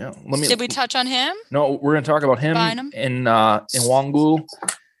 Oh yeah. Did we touch on him? No, we're going to talk about him in Nwangu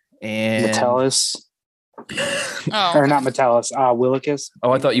and Metellus. Oh, or not Metellus, Willikis.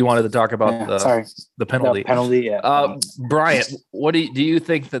 Oh, I thought you wanted to talk about the penalty. The penalty, yeah. Bryant, what do you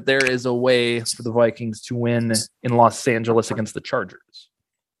think that there is a way for the Vikings to win in Los Angeles against the Chargers?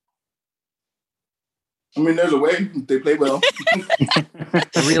 I mean, there's a way. They play well.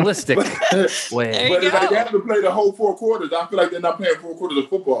 A realistic way. But if they have to play the whole 4 quarters, I feel like they're not playing 4 quarters of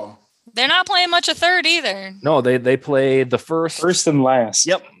football. They're not playing much of third either. No, they play the first and last.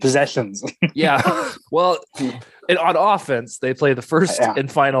 Yep. Possessions. Yeah. Well, on offense, they play the first and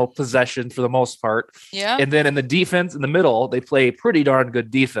final possession for the most part. Yeah. And then in the defense, in the middle, they play pretty darn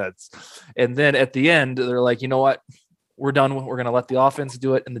good defense. And then at the end, they're like, you know what? We're done. We're going to let the offense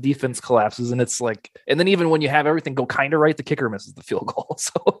do it, and the defense collapses. And it's like, and then even when you have everything go kind of right, the kicker misses the field goal.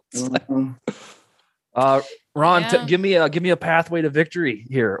 So, it's like, Ron, give me a pathway to victory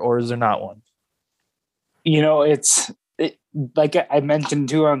here, or is there not one? You know, it's like I mentioned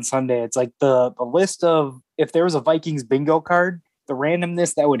too on Sunday. It's like the list of, if there was a Vikings bingo card, the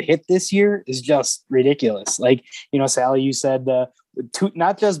randomness that would hit this year is just ridiculous. Like, you know, Sally, you said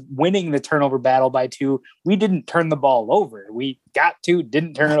not just winning the turnover battle by 2, we didn't turn the ball over. We got to,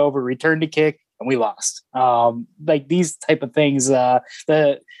 didn't turn it over, returned a kick, and we lost. Like these type of things, the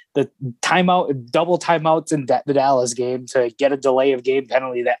timeout, double timeouts in the Dallas game to get a delay of game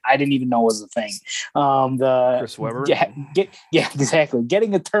penalty that I didn't even know was a thing. Chris Webber. Yeah, exactly.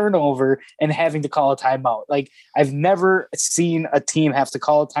 Getting a turnover and having to call a timeout. Like, I've never seen a team have to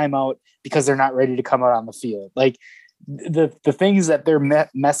call a timeout because they're not ready to come out on the field. Like, the things that they're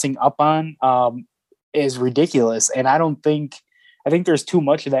messing up on is ridiculous. And I think there's too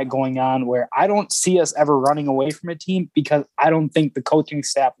much of that going on where I don't see us ever running away from a team because I don't think the coaching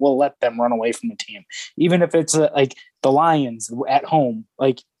staff will let them run away from the team. Even if it's like the Lions at home,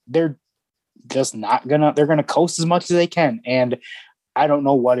 like they're just not they're going to coast as much as they can. And I don't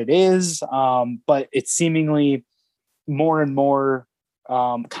know what it is, but it's seemingly more and more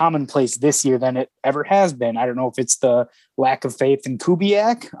commonplace this year than it ever has been. I don't know if it's the lack of faith in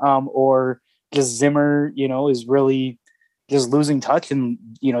Kubiak or just Zimmer, you know, is really just losing touch and,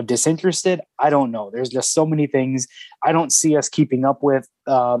 you know, disinterested. I don't know. There's just so many things. I don't see us keeping up with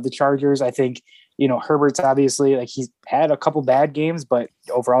the Chargers. I think, you know, Herbert's obviously, like, he's had a couple bad games, but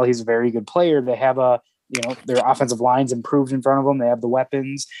overall he's a very good player. They have their offensive line's improved in front of them. They have the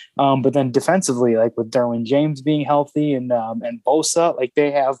weapons. But then defensively, like with Derwin James being healthy and Bosa, like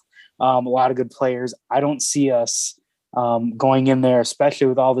they have a lot of good players. I don't see us going in there, especially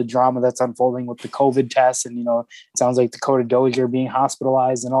with all the drama that's unfolding with the COVID tests. And, you know, it sounds like Dakota Dozier being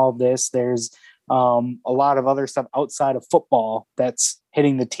hospitalized and all of this. There's a lot of other stuff outside of football that's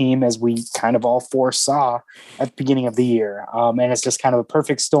hitting the team as we kind of all foresaw at the beginning of the year. And it's just kind of a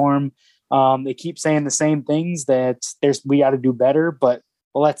perfect storm. They keep saying the same things that we got to do better, but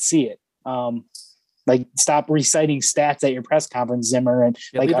let's see it. Like stop reciting stats at your press conference, Zimmer, and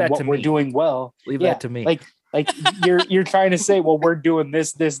like on what we're doing well. Leave that to me. Like you're trying to say, well, we're doing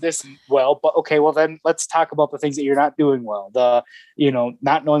this well, but okay, well then let's talk about the things that you're not doing well.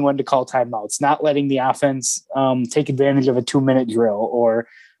 Not knowing when to call timeouts, not letting the offense take advantage of a 2-minute drill, or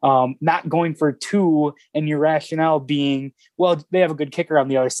not going for 2, and your rationale being, well, they have a good kicker on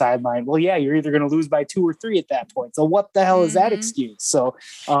the other sideline. Well, yeah, you're either going to lose by 2 or 3 at that point. So what the hell is that excuse? So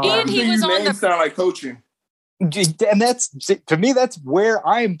and he was on the sound like coaching. And that's, to me, that's where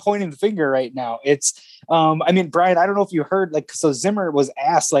I'm pointing the finger right now. It's, Brian, I don't know if you heard, so Zimmer was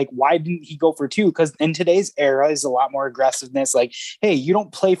asked, why didn't he go for 2? Because in today's era is a lot more aggressiveness. Like, hey, you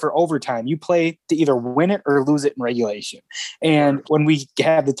don't play for overtime. You play to either win it or lose it in regulation. And when we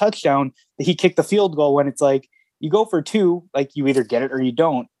have the touchdown, he kicked the field goal when it's like, you go for 2, like you either get it or you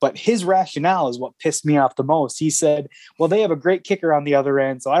don't. But his rationale is what pissed me off the most. He said, well, they have a great kicker on the other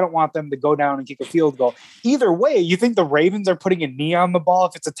end, so I don't want them to go down and kick a field goal. Either way, you think the Ravens are putting a knee on the ball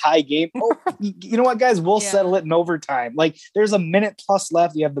if it's a tie game? Oh, you know what, guys? We'll settle it in overtime. Like, there's a minute plus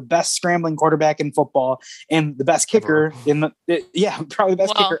left. You have the best scrambling quarterback in football and the best kicker probably the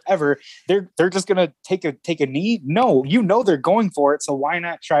best kicker ever. They're just gonna take a knee? No, they're going for it. So why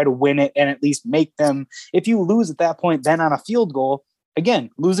not try to win it and at least make them? If you lose at that point, then on a field goal, again,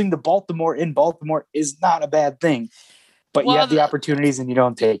 losing to Baltimore in Baltimore is not a bad thing, but you have the opportunities and you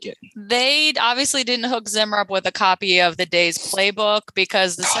don't take it. They obviously didn't hook Zimmer up with a copy of the day's playbook,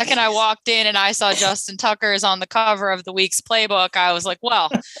 because the second I walked in and I saw Justin Tucker's on the cover of the week's playbook, I was like, well,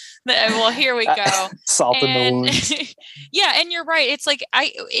 here we go. Salt in the wound. Yeah. And you're right. It's like,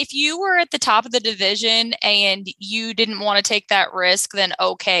 if you were at the top of the division and you didn't want to take that risk, then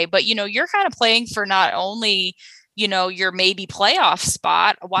okay. But, you're kind of playing for not only, your maybe playoff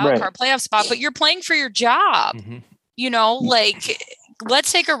spot, a wild card playoff spot, but you're playing for your job. Mm-hmm.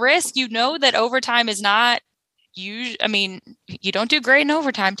 Let's take a risk. That overtime is not you. I mean, you don't do great in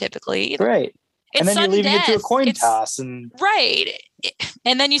overtime typically. Right. It's and then you're leaving death. it to a coin toss. Right.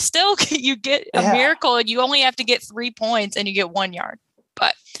 And then you get a miracle, and you only have to get 3 points and you get 1 yard.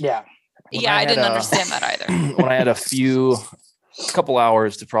 But I didn't understand that either. When I had a couple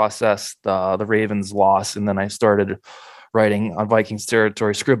hours to process the Ravens loss, and then I started writing on Vikings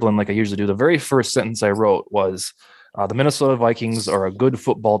territory, scribbling like I usually do, the very first sentence I wrote was, the Minnesota Vikings are a good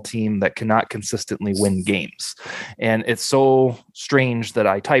football team that cannot consistently win games. And it's so strange that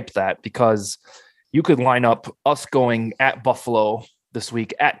I typed that, because you could line up us going at Buffalo this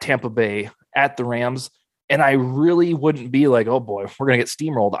week, at Tampa Bay, at the Rams, and I really wouldn't be like, oh boy, we're going to get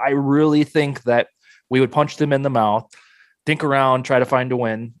steamrolled. I really think that we would punch them in the mouth, think around, try to find a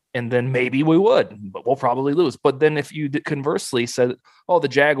win, and then maybe we would, but we'll probably lose. But then if you conversely said, oh, the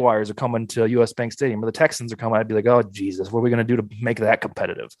Jaguars are coming to US Bank Stadium, or the Texans are coming, I'd be like, oh, Jesus, what are we going to do to make that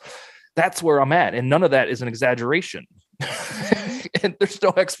competitive? That's where I'm at. And none of that is an exaggeration. And there's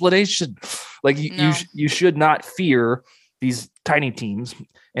no explanation. Like you should not fear these tiny teams.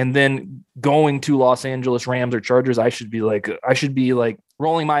 And then going to Los Angeles Rams or Chargers, I should be like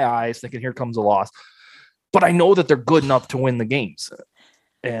rolling my eyes thinking, here comes a loss. But I know that they're good enough to win the games.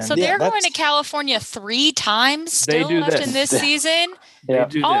 And so they're going to California 3 times still left in this season. Yeah.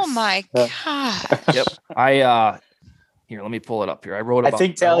 They do oh this. My God. Yep. Here, let me pull it up here. I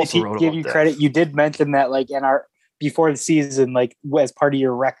think Tally, to give you credit, you did mention that before the season, as part of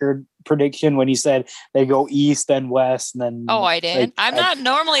your record prediction, when you said they go east and west, and then I did. I'm not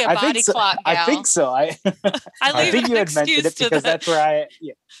normally a body clock gal. I think so. I think you had mentioned it because that's where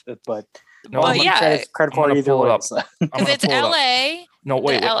but no, credit for either way. Because it's LA. No,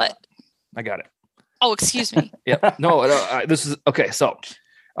 wait. I got it. Oh, excuse me. Yeah. No, this is okay. So,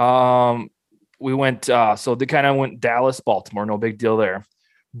 we went, so they kind of went Dallas, Baltimore, no big deal there.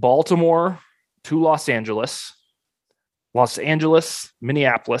 Baltimore to Los Angeles,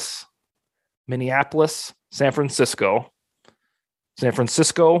 Minneapolis, San Francisco,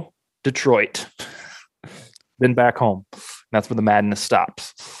 Detroit, then back home. That's where the madness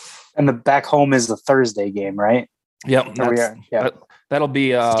stops. And the back home is the Thursday game, right? Yep. That'll be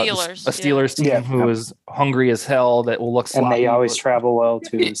Steelers. A Steelers team who is hungry as hell, that will look sloppy. And they always travel well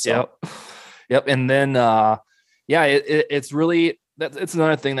too. So. Yep. And then, it's really, it's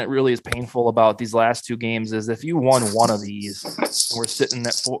another thing that really is painful about these last 2 games is if you won one of these, and we're sitting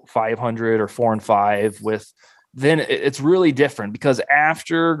at 500 or 4-5 then it's really different, because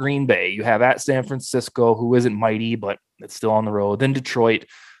after Green Bay, you have at San Francisco, who isn't mighty, but it's still on the road. Then Detroit,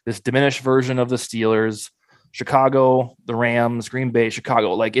 this diminished version of the Steelers, Chicago, the Rams, Green Bay,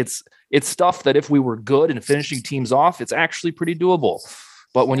 Chicago. Like it's stuff that if we were good and finishing teams off, it's actually pretty doable.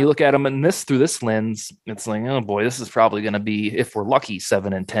 But when you look at them through this lens, it's like, oh boy, this is probably going to be, if we're lucky,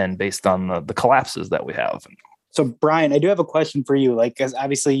 7-10 based on the collapses that we have. So Brian, I do have a question for you. Like, because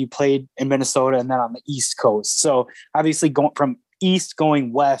obviously you played in Minnesota and then on the East Coast. So obviously going from East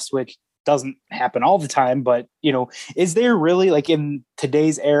going West, which doesn't happen all the time, but is there really, like, in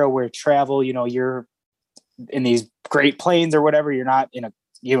today's era where travel, you're in these great planes or whatever, you're not in a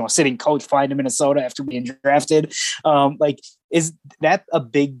sitting coach flying to Minnesota after being drafted. Is that a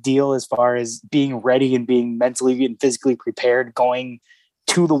big deal as far as being ready and being mentally and physically prepared going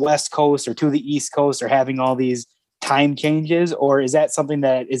to the West Coast or to the East Coast or having all these time changes? Or is that something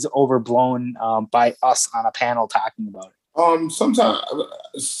that is overblown by us on a panel talking about it?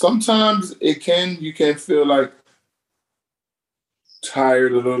 Sometimes you can feel like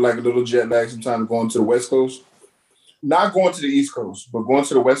tired, a little jet lag sometimes going to the West Coast. Not going to the East Coast, but going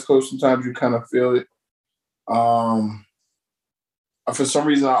to the West Coast, sometimes you kind of feel it. For some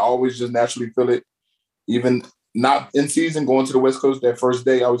reason, I always just naturally feel it. Even not in season, going to the West Coast, that first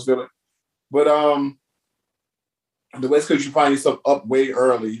day, I always feel it. But the West Coast, you find yourself up way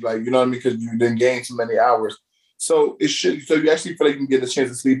early, like, you know what I mean? Because you didn't gain so many hours. So so you actually feel like you can get a chance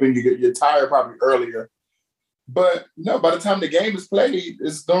to sleep in. You're tired probably earlier. But no, by the time the game is played,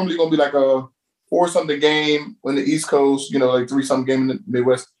 it's normally going to be like a 4-something game on the East Coast, like 3-something game in the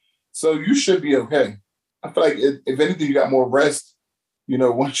Midwest. So you should be okay. I feel like if anything, you got more rest,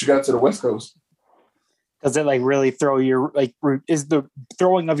 once you got to the West Coast. Does it like really throw is the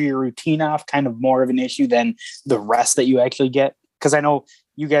throwing of your routine off kind of more of an issue than the rest that you actually get? Because I know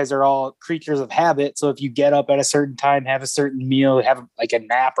you guys are all creatures of habit. So if you get up at a certain time, have a certain meal, have like a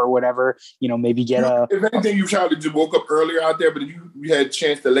nap or whatever, maybe get If anything, you probably just woke up earlier out there, but you had a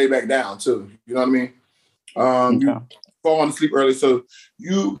chance to lay back down too. You know what I mean? You fall asleep early. So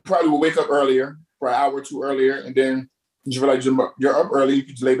you probably will wake up earlier, for an hour or two earlier, and then you feel like you're up early, you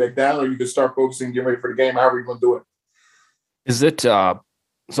can just lay back down, or you can start focusing, get ready for the game, however you're going to do it. Is it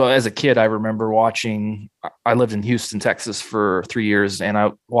so as a kid, I remember I lived in Houston, Texas for 3 years, and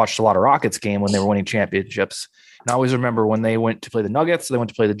I watched a lot of Rockets game when they were winning championships. And I always remember when they went to play the Nuggets, they went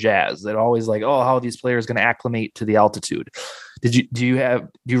to play the Jazz. They're always like, oh, how are these players going to acclimate to the altitude? Do you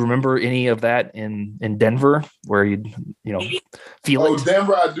remember any of that in Denver where you feel it?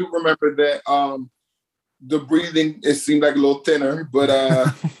 Denver, I do remember that. The breathing, it seemed like a little thinner, but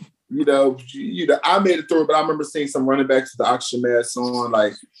I made it through, but I remember seeing some running backs with the oxygen mask on.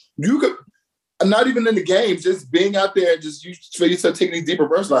 Like, you could, not even in the game, just being out there, just you feel yourself taking these deeper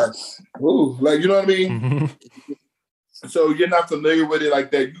breaths, like, ooh, like, you know what I mean? Mm-hmm. So you're not familiar with it like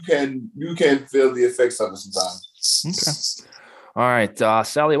that. You can feel the effects of it sometimes. Okay. All right,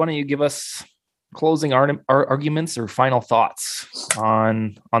 Sally, why don't you give us closing arguments or final thoughts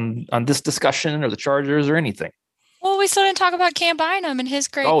on this discussion or the Chargers or anything? Well, we still didn't talk about Cam Bynum and his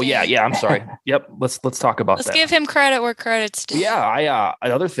great game. Yeah. I'm sorry. Yep. Let's talk about that. Let's give him credit where credit's due. Yeah.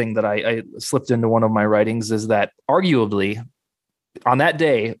 Another thing that I slipped into one of my writings is that arguably on that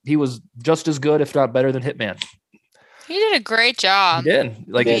day, he was just as good, if not better than Hitman. He did a great job. He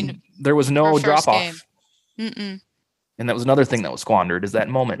did. There was no drop off. And that was another thing that was squandered, is that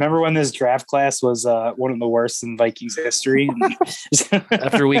moment. Remember when this draft class was one of the worst in Vikings history?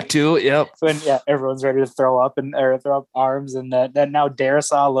 After week 2, yep. When everyone's ready to throw up arms, and that now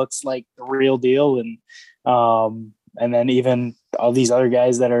Darisaw looks like the real deal, and then even all these other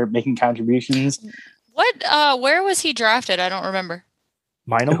guys that are making contributions. Where was he drafted? I don't remember.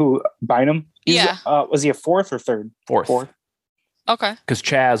 Bynum? Yeah. Was he a 4th or 3rd? 4th. Okay. Because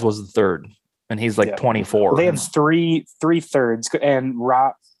Chaz was the 3rd. And he's 24. Well, they have three thirds, and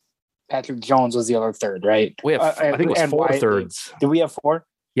Patrick Jones was the other 3rd, right? We have, I think it was 4 thirds. Did we have 4?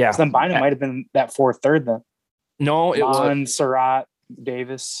 Yeah. So then Bynum might have been that 4th third then. No, it was Surratt,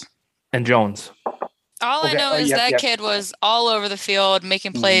 Davis, and Jones. All I know is that kid was all over the field,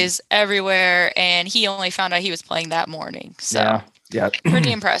 making plays everywhere, and he only found out he was playing that morning. So yeah.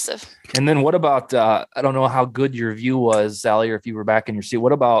 Pretty impressive. And then what about, I don't know how good your view was, Sally, or if you were back in your seat.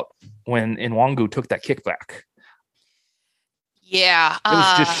 What about when Nwangu took that kickback? Yeah. It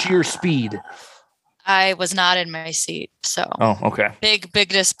was just sheer speed. I was not in my seat. So okay. Big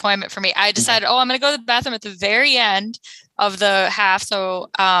disappointment for me. I decided, I'm going to go to the bathroom at the very end of the half. So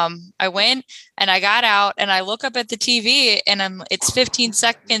I went and I got out and I look up at the TV and it's 15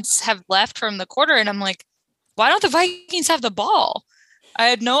 seconds have left from the quarter. And I'm like, why don't the Vikings have the ball? I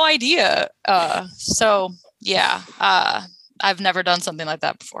had no idea. I've never done something like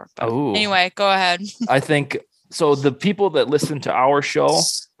that before. But anyway, go ahead. I think so. The people that listen to our show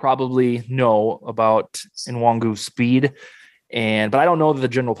probably know about Nwangu's speed, but I don't know that the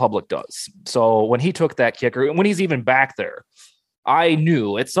general public does. So when he took that kicker, and when he's even back there, I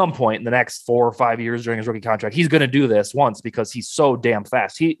knew at some point in the next 4 or 5 years during his rookie contract, he's going to do this once because he's so damn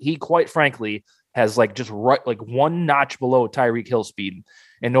fast. He quite frankly has just one notch below Tyreek Hill speed,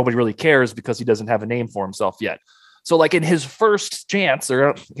 and nobody really cares because he doesn't have a name for himself yet. So in his first chance, or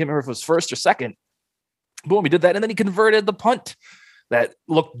I can't remember if it was first or second, boom, he did that. And then he converted the punt that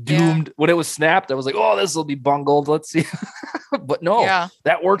looked doomed when it was snapped. I was like, oh, this will be bungled. Let's see. But no,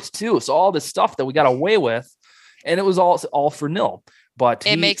 that worked too. So all this stuff that we got away with, and it was all for nil. But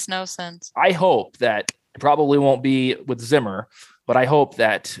it makes no sense. I hope that it probably won't be with Zimmer, but I hope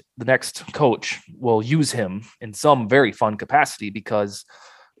that the next coach will use him in some very fun capacity, because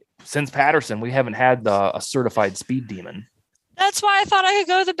since Patterson, we haven't had a certified speed demon. That's why I thought I could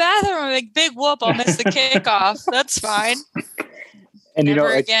go to the bathroom. I'm like, big whoop, I'll miss the kickoff. That's fine. And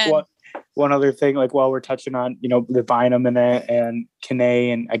Never again. One other thing, while we're touching on, the Bynum and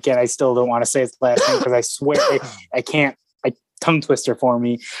Kane, and again, I still don't want to say his last name because I swear I can't, tongue twister for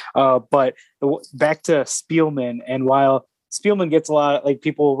me. But back to Spielman, and while Spielman gets a lot of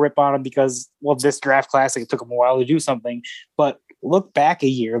people rip on him because, this draft class, it took him a while to do something, but look back a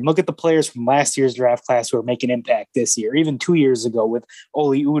year and look at the players from last year's draft class who are making impact this year, even 2 years ago with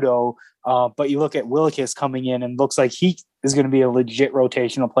Oli Udoh. But you look at Willekes coming in and looks like he is going to be a legit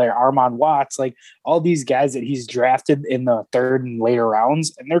rotational player. Armand Watts, all these guys that he's drafted in the third and later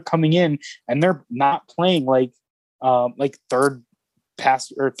rounds, and they're coming in and they're not playing third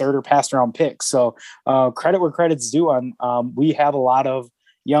or passed round picks. So credit where credit's due on. We have a lot of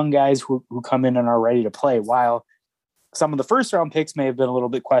young guys who come in and are ready to play, while some of the first round picks may have been a little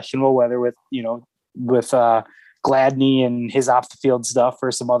bit questionable, whether with Gladney and his off the field stuff,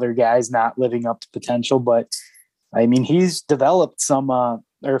 or some other guys not living up to potential. But I mean, he's developed found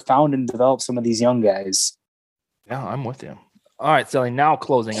and developed some of these young guys. Yeah, I'm with you. All right, Sally, now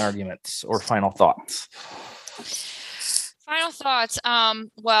closing arguments or final thoughts. Final thoughts.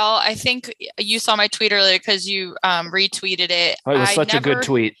 Well, I think you saw my tweet earlier because you retweeted it. Oh, it was such a good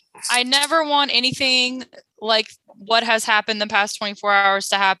tweet. I never want anything like what has happened the past 24 hours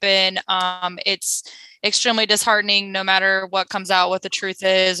to happen. It's extremely disheartening no matter what comes out, what the truth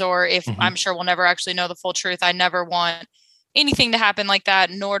is, or if I'm sure we'll never actually know the full truth. I never want anything to happen like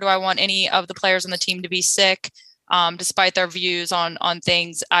that, nor do I want any of the players on the team to be sick, despite their views on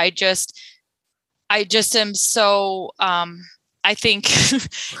things. I just am so, I think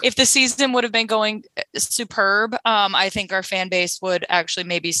if the season would have been going superb, I think our fan base would actually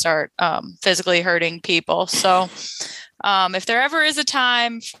maybe start physically hurting people. So if there ever is a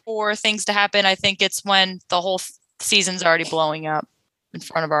time for things to happen, I think it's when the whole season's already blowing up in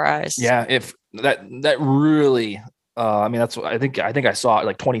front of our eyes. Yeah, if that really, that's what I think I saw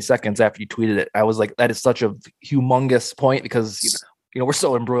it 20 seconds after you tweeted it. I was like, that is such a humongous point, because we're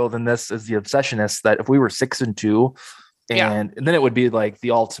so embroiled in this as the obsessionists that if we were 6-2, and then it would be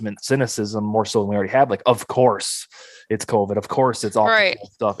the ultimate cynicism, more so than we already have. Of course it's COVID. Of course it's all right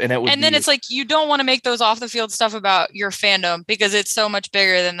stuff. And then it's you don't want to make those off the field stuff about your fandom because it's so much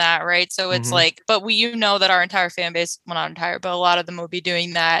bigger than that. Right. So it's but that our entire fan base, well, not entire, but a lot of them would be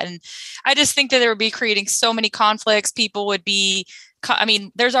doing that. And I just think that they would be creating so many conflicts. People would be,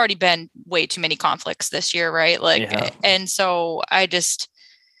 there's already been way too many conflicts this year. Right. And so I'm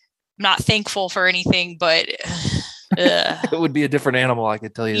not thankful for anything, but it would be a different animal, I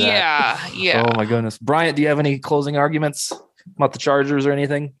could tell you that. Yeah. Oh my goodness. Bryant, do you have any closing arguments about the Chargers or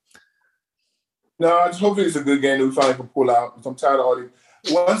anything? No, I just hopefully it's a good game that we finally can pull out. I'm tired of all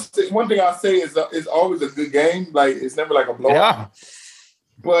these. One thing I'll say is it's always a good game. It's never a blowout. Yeah.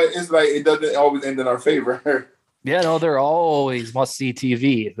 But it's it doesn't always end in our favor. Yeah, no, they're always must-see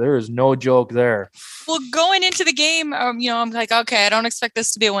TV. There is no joke there. Well, going into the game, I'm okay, I don't expect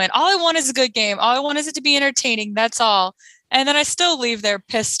this to be a win. All I want is a good game. All I want is it to be entertaining. That's all. And then I still leave there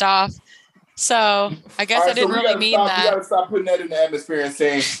pissed off. So I guess I didn't really mean that. We got to stop putting that in the atmosphere and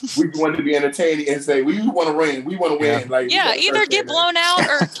saying we want to be entertaining and say we want to win. We want to win. Either get blown out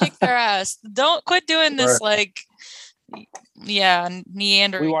or kick their ass. Don't quit doing this.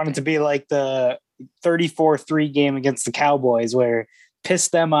 Neander. We want it to be like the 34-3 game against the Cowboys where piss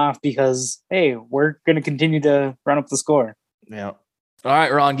them off because, hey, we're going to continue to run up the score. Yeah. All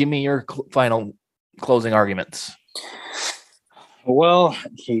right, Ron, give me your final closing arguments. Well,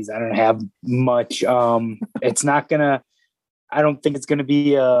 I don't have much. It's not going to, I don't think it's going to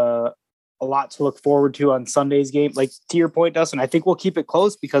be a lot to look forward to on Sunday's game. To your point, Dustin, I think we'll keep it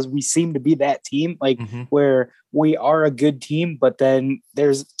close because we seem to be that team, where we are a good team, but then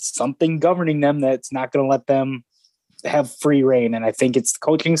there's something governing them that's not going to let them have free reign, and I think it's the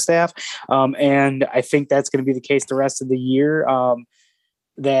coaching staff. And I think that's going to be the case the rest of the year.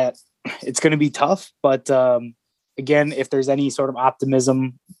 That it's going to be tough, but again, if there's any sort of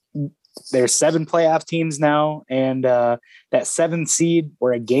optimism, there's 7 playoff teams now, and that 7th seed,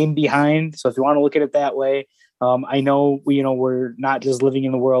 we're a game behind. So if you want to look at it that way, I know we're not just living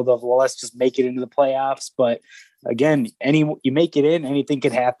in the world of, well, let's just make it into the playoffs, but again, you make it in, anything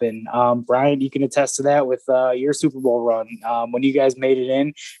could happen. Brian, you can attest to that with your Super Bowl run when you guys made it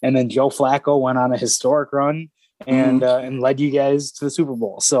in, and then Joe Flacco went on a historic run and led you guys to the Super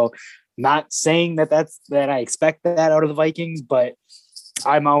Bowl. So, not saying that I expect that out of the Vikings, but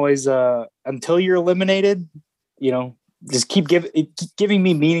I'm always until you're eliminated, just keep giving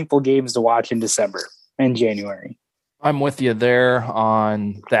me meaningful games to watch in December and January. I'm with you there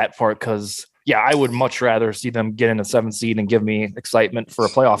on that part because, I would much rather see them get in a 7th seed and give me excitement for a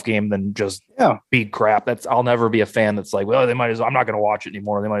playoff game than just beat crap. I'll never be a fan that's like, well, they might as well. I'm not going to watch it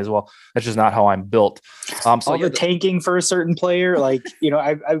anymore. They might as well. That's just not how I'm built. So tanking for a certain player, like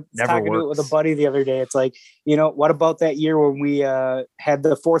I was talking to it with a buddy the other day. It's like, what about that year when we had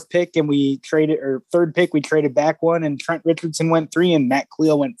the 4th pick and we traded, or 3rd pick, we traded back 1, and Trent Richardson went 3 and Matt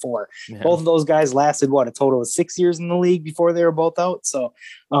Cleo went 4. Yeah. Both of those guys lasted a total of 6 years in the league before they were both out. So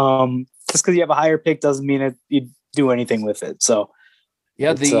just because you have a higher pick doesn't mean that you do anything with it. So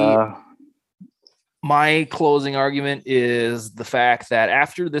my closing argument is the fact that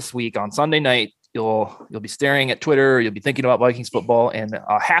after this week on Sunday night, you'll be staring at Twitter, you'll be thinking about Vikings football, and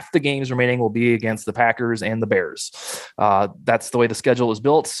half the games remaining will be against the Packers and the Bears. That's the way the schedule is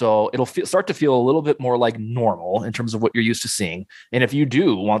built, so it'll start to feel a little bit more like normal in terms of what you're used to seeing. And if you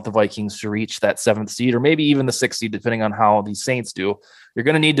do want the Vikings to reach that 7th seed, or maybe even the 6th seed, depending on how the Saints do, you're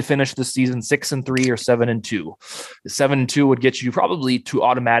going to need to finish this season 6-3 or 7-2. 7-2 would get you probably to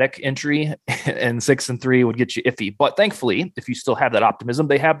automatic entry, and 6-3 would get you iffy. But thankfully, if you still have that optimism,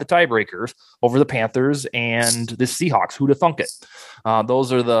 they have the tiebreakers over the Panthers and the Seahawks. Who'd have thunk it?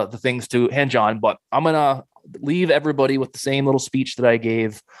 Those are the things to hinge on. But I'm going to leave everybody with the same little speech that I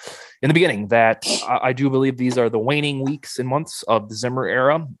gave in the beginning, that I do believe these are the waning weeks and months of the Zimmer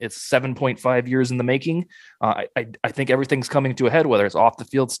era. It's 7.5 years in the making. I think everything's coming to a head, whether it's off the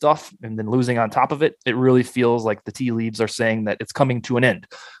field stuff and then losing on top of it. It really feels like the tea leaves are saying that it's coming to an end.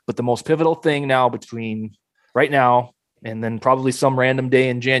 But the most pivotal thing now between right now and then probably some random day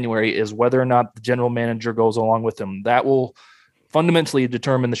in January is whether or not the general manager goes along with him. That will fundamentally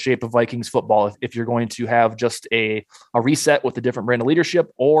determine the shape of Vikings football. If you're going to have just a reset with a different brand of leadership,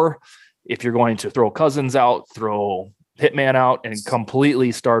 or if you're going to throw Cousins out, throw Hitman out, and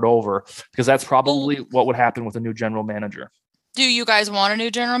completely start over, because that's probably what would happen with a new general manager. Do you guys want a new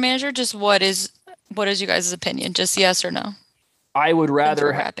general manager? Just what is you guys' opinion? Just yes or no? I would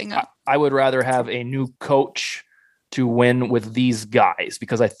rather have a new coach to win with these guys,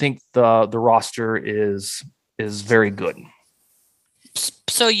 because I think the roster is very good.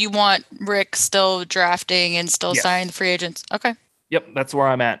 So you want Rick still drafting and still signing the free agents? Okay. Yep, that's where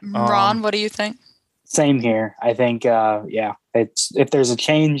I'm at. Ron, what do you think? Same here. I think, it's if there's a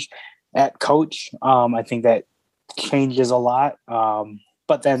change at coach, I think that changes a lot.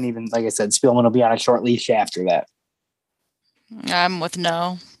 But then even, like I said, Spielman will be on a short leash after that. I'm with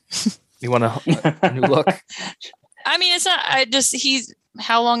no. You want a new look? I mean, it's not,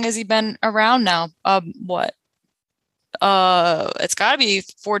 how long has he been around now? It's got to be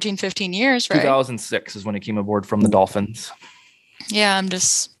 14, 15 years, right? 2006 is when he came aboard from the Dolphins. Yeah,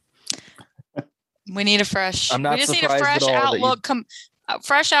 we need a fresh. I'm not we just need a surprised fresh at all outlook.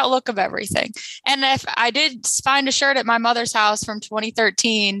 Fresh outlook of everything. And if I did find a shirt at my mother's house from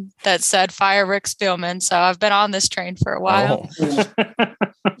 2013 that said "Fire Rick Spielman," so I've been on this train for a while. Oh.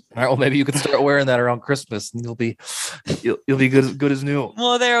 All right, well, maybe you could start wearing that around Christmas, and you'll be good as new.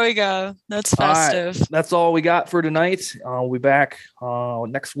 Well, there we go. That's festive. Right, that's all we got for tonight. We'll be back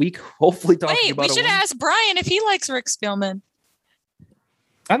next week, hopefully talking about. We should ask Brian if he likes Rick Spielman.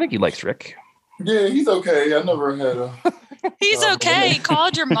 I think he likes Rick. Yeah, he's okay. I never had a. He's okay. He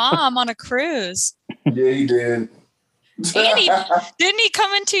called your mom on a cruise. Yeah, he did. Didn't he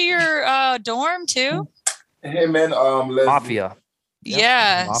come into your dorm too? Him and Mafia.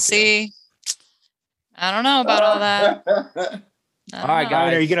 Yeah. Mafia. See, I don't know about all that. All right,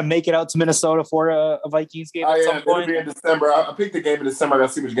 guys. Are you going to make it out to Minnesota for a Vikings game at some point? It'll be in December. I picked the game in December. I got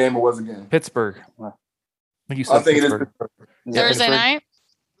to see which game it was again. Pittsburgh. I think it is Pittsburgh. Thursday night?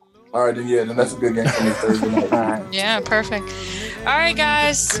 All right, then that's a good game for me Thursday night. All right. Yeah, perfect. All right,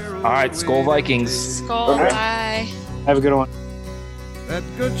 guys. All right, Skol Vikings. Skol, bye. Have a good one. That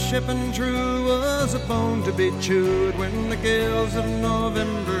good ship and true was a bone to be chewed when the gales of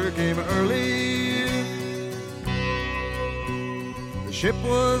November came early. ship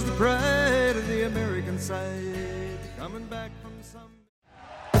was the pride of the American side, coming back from some.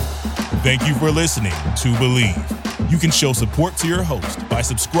 Thank you for listening to Believe. You can show support to your host by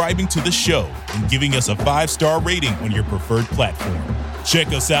subscribing to the show and giving us a 5-star rating on your preferred platform. Check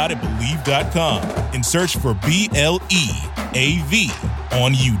us out at Believe.com and search for BLEAV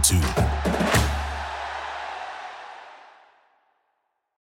on YouTube.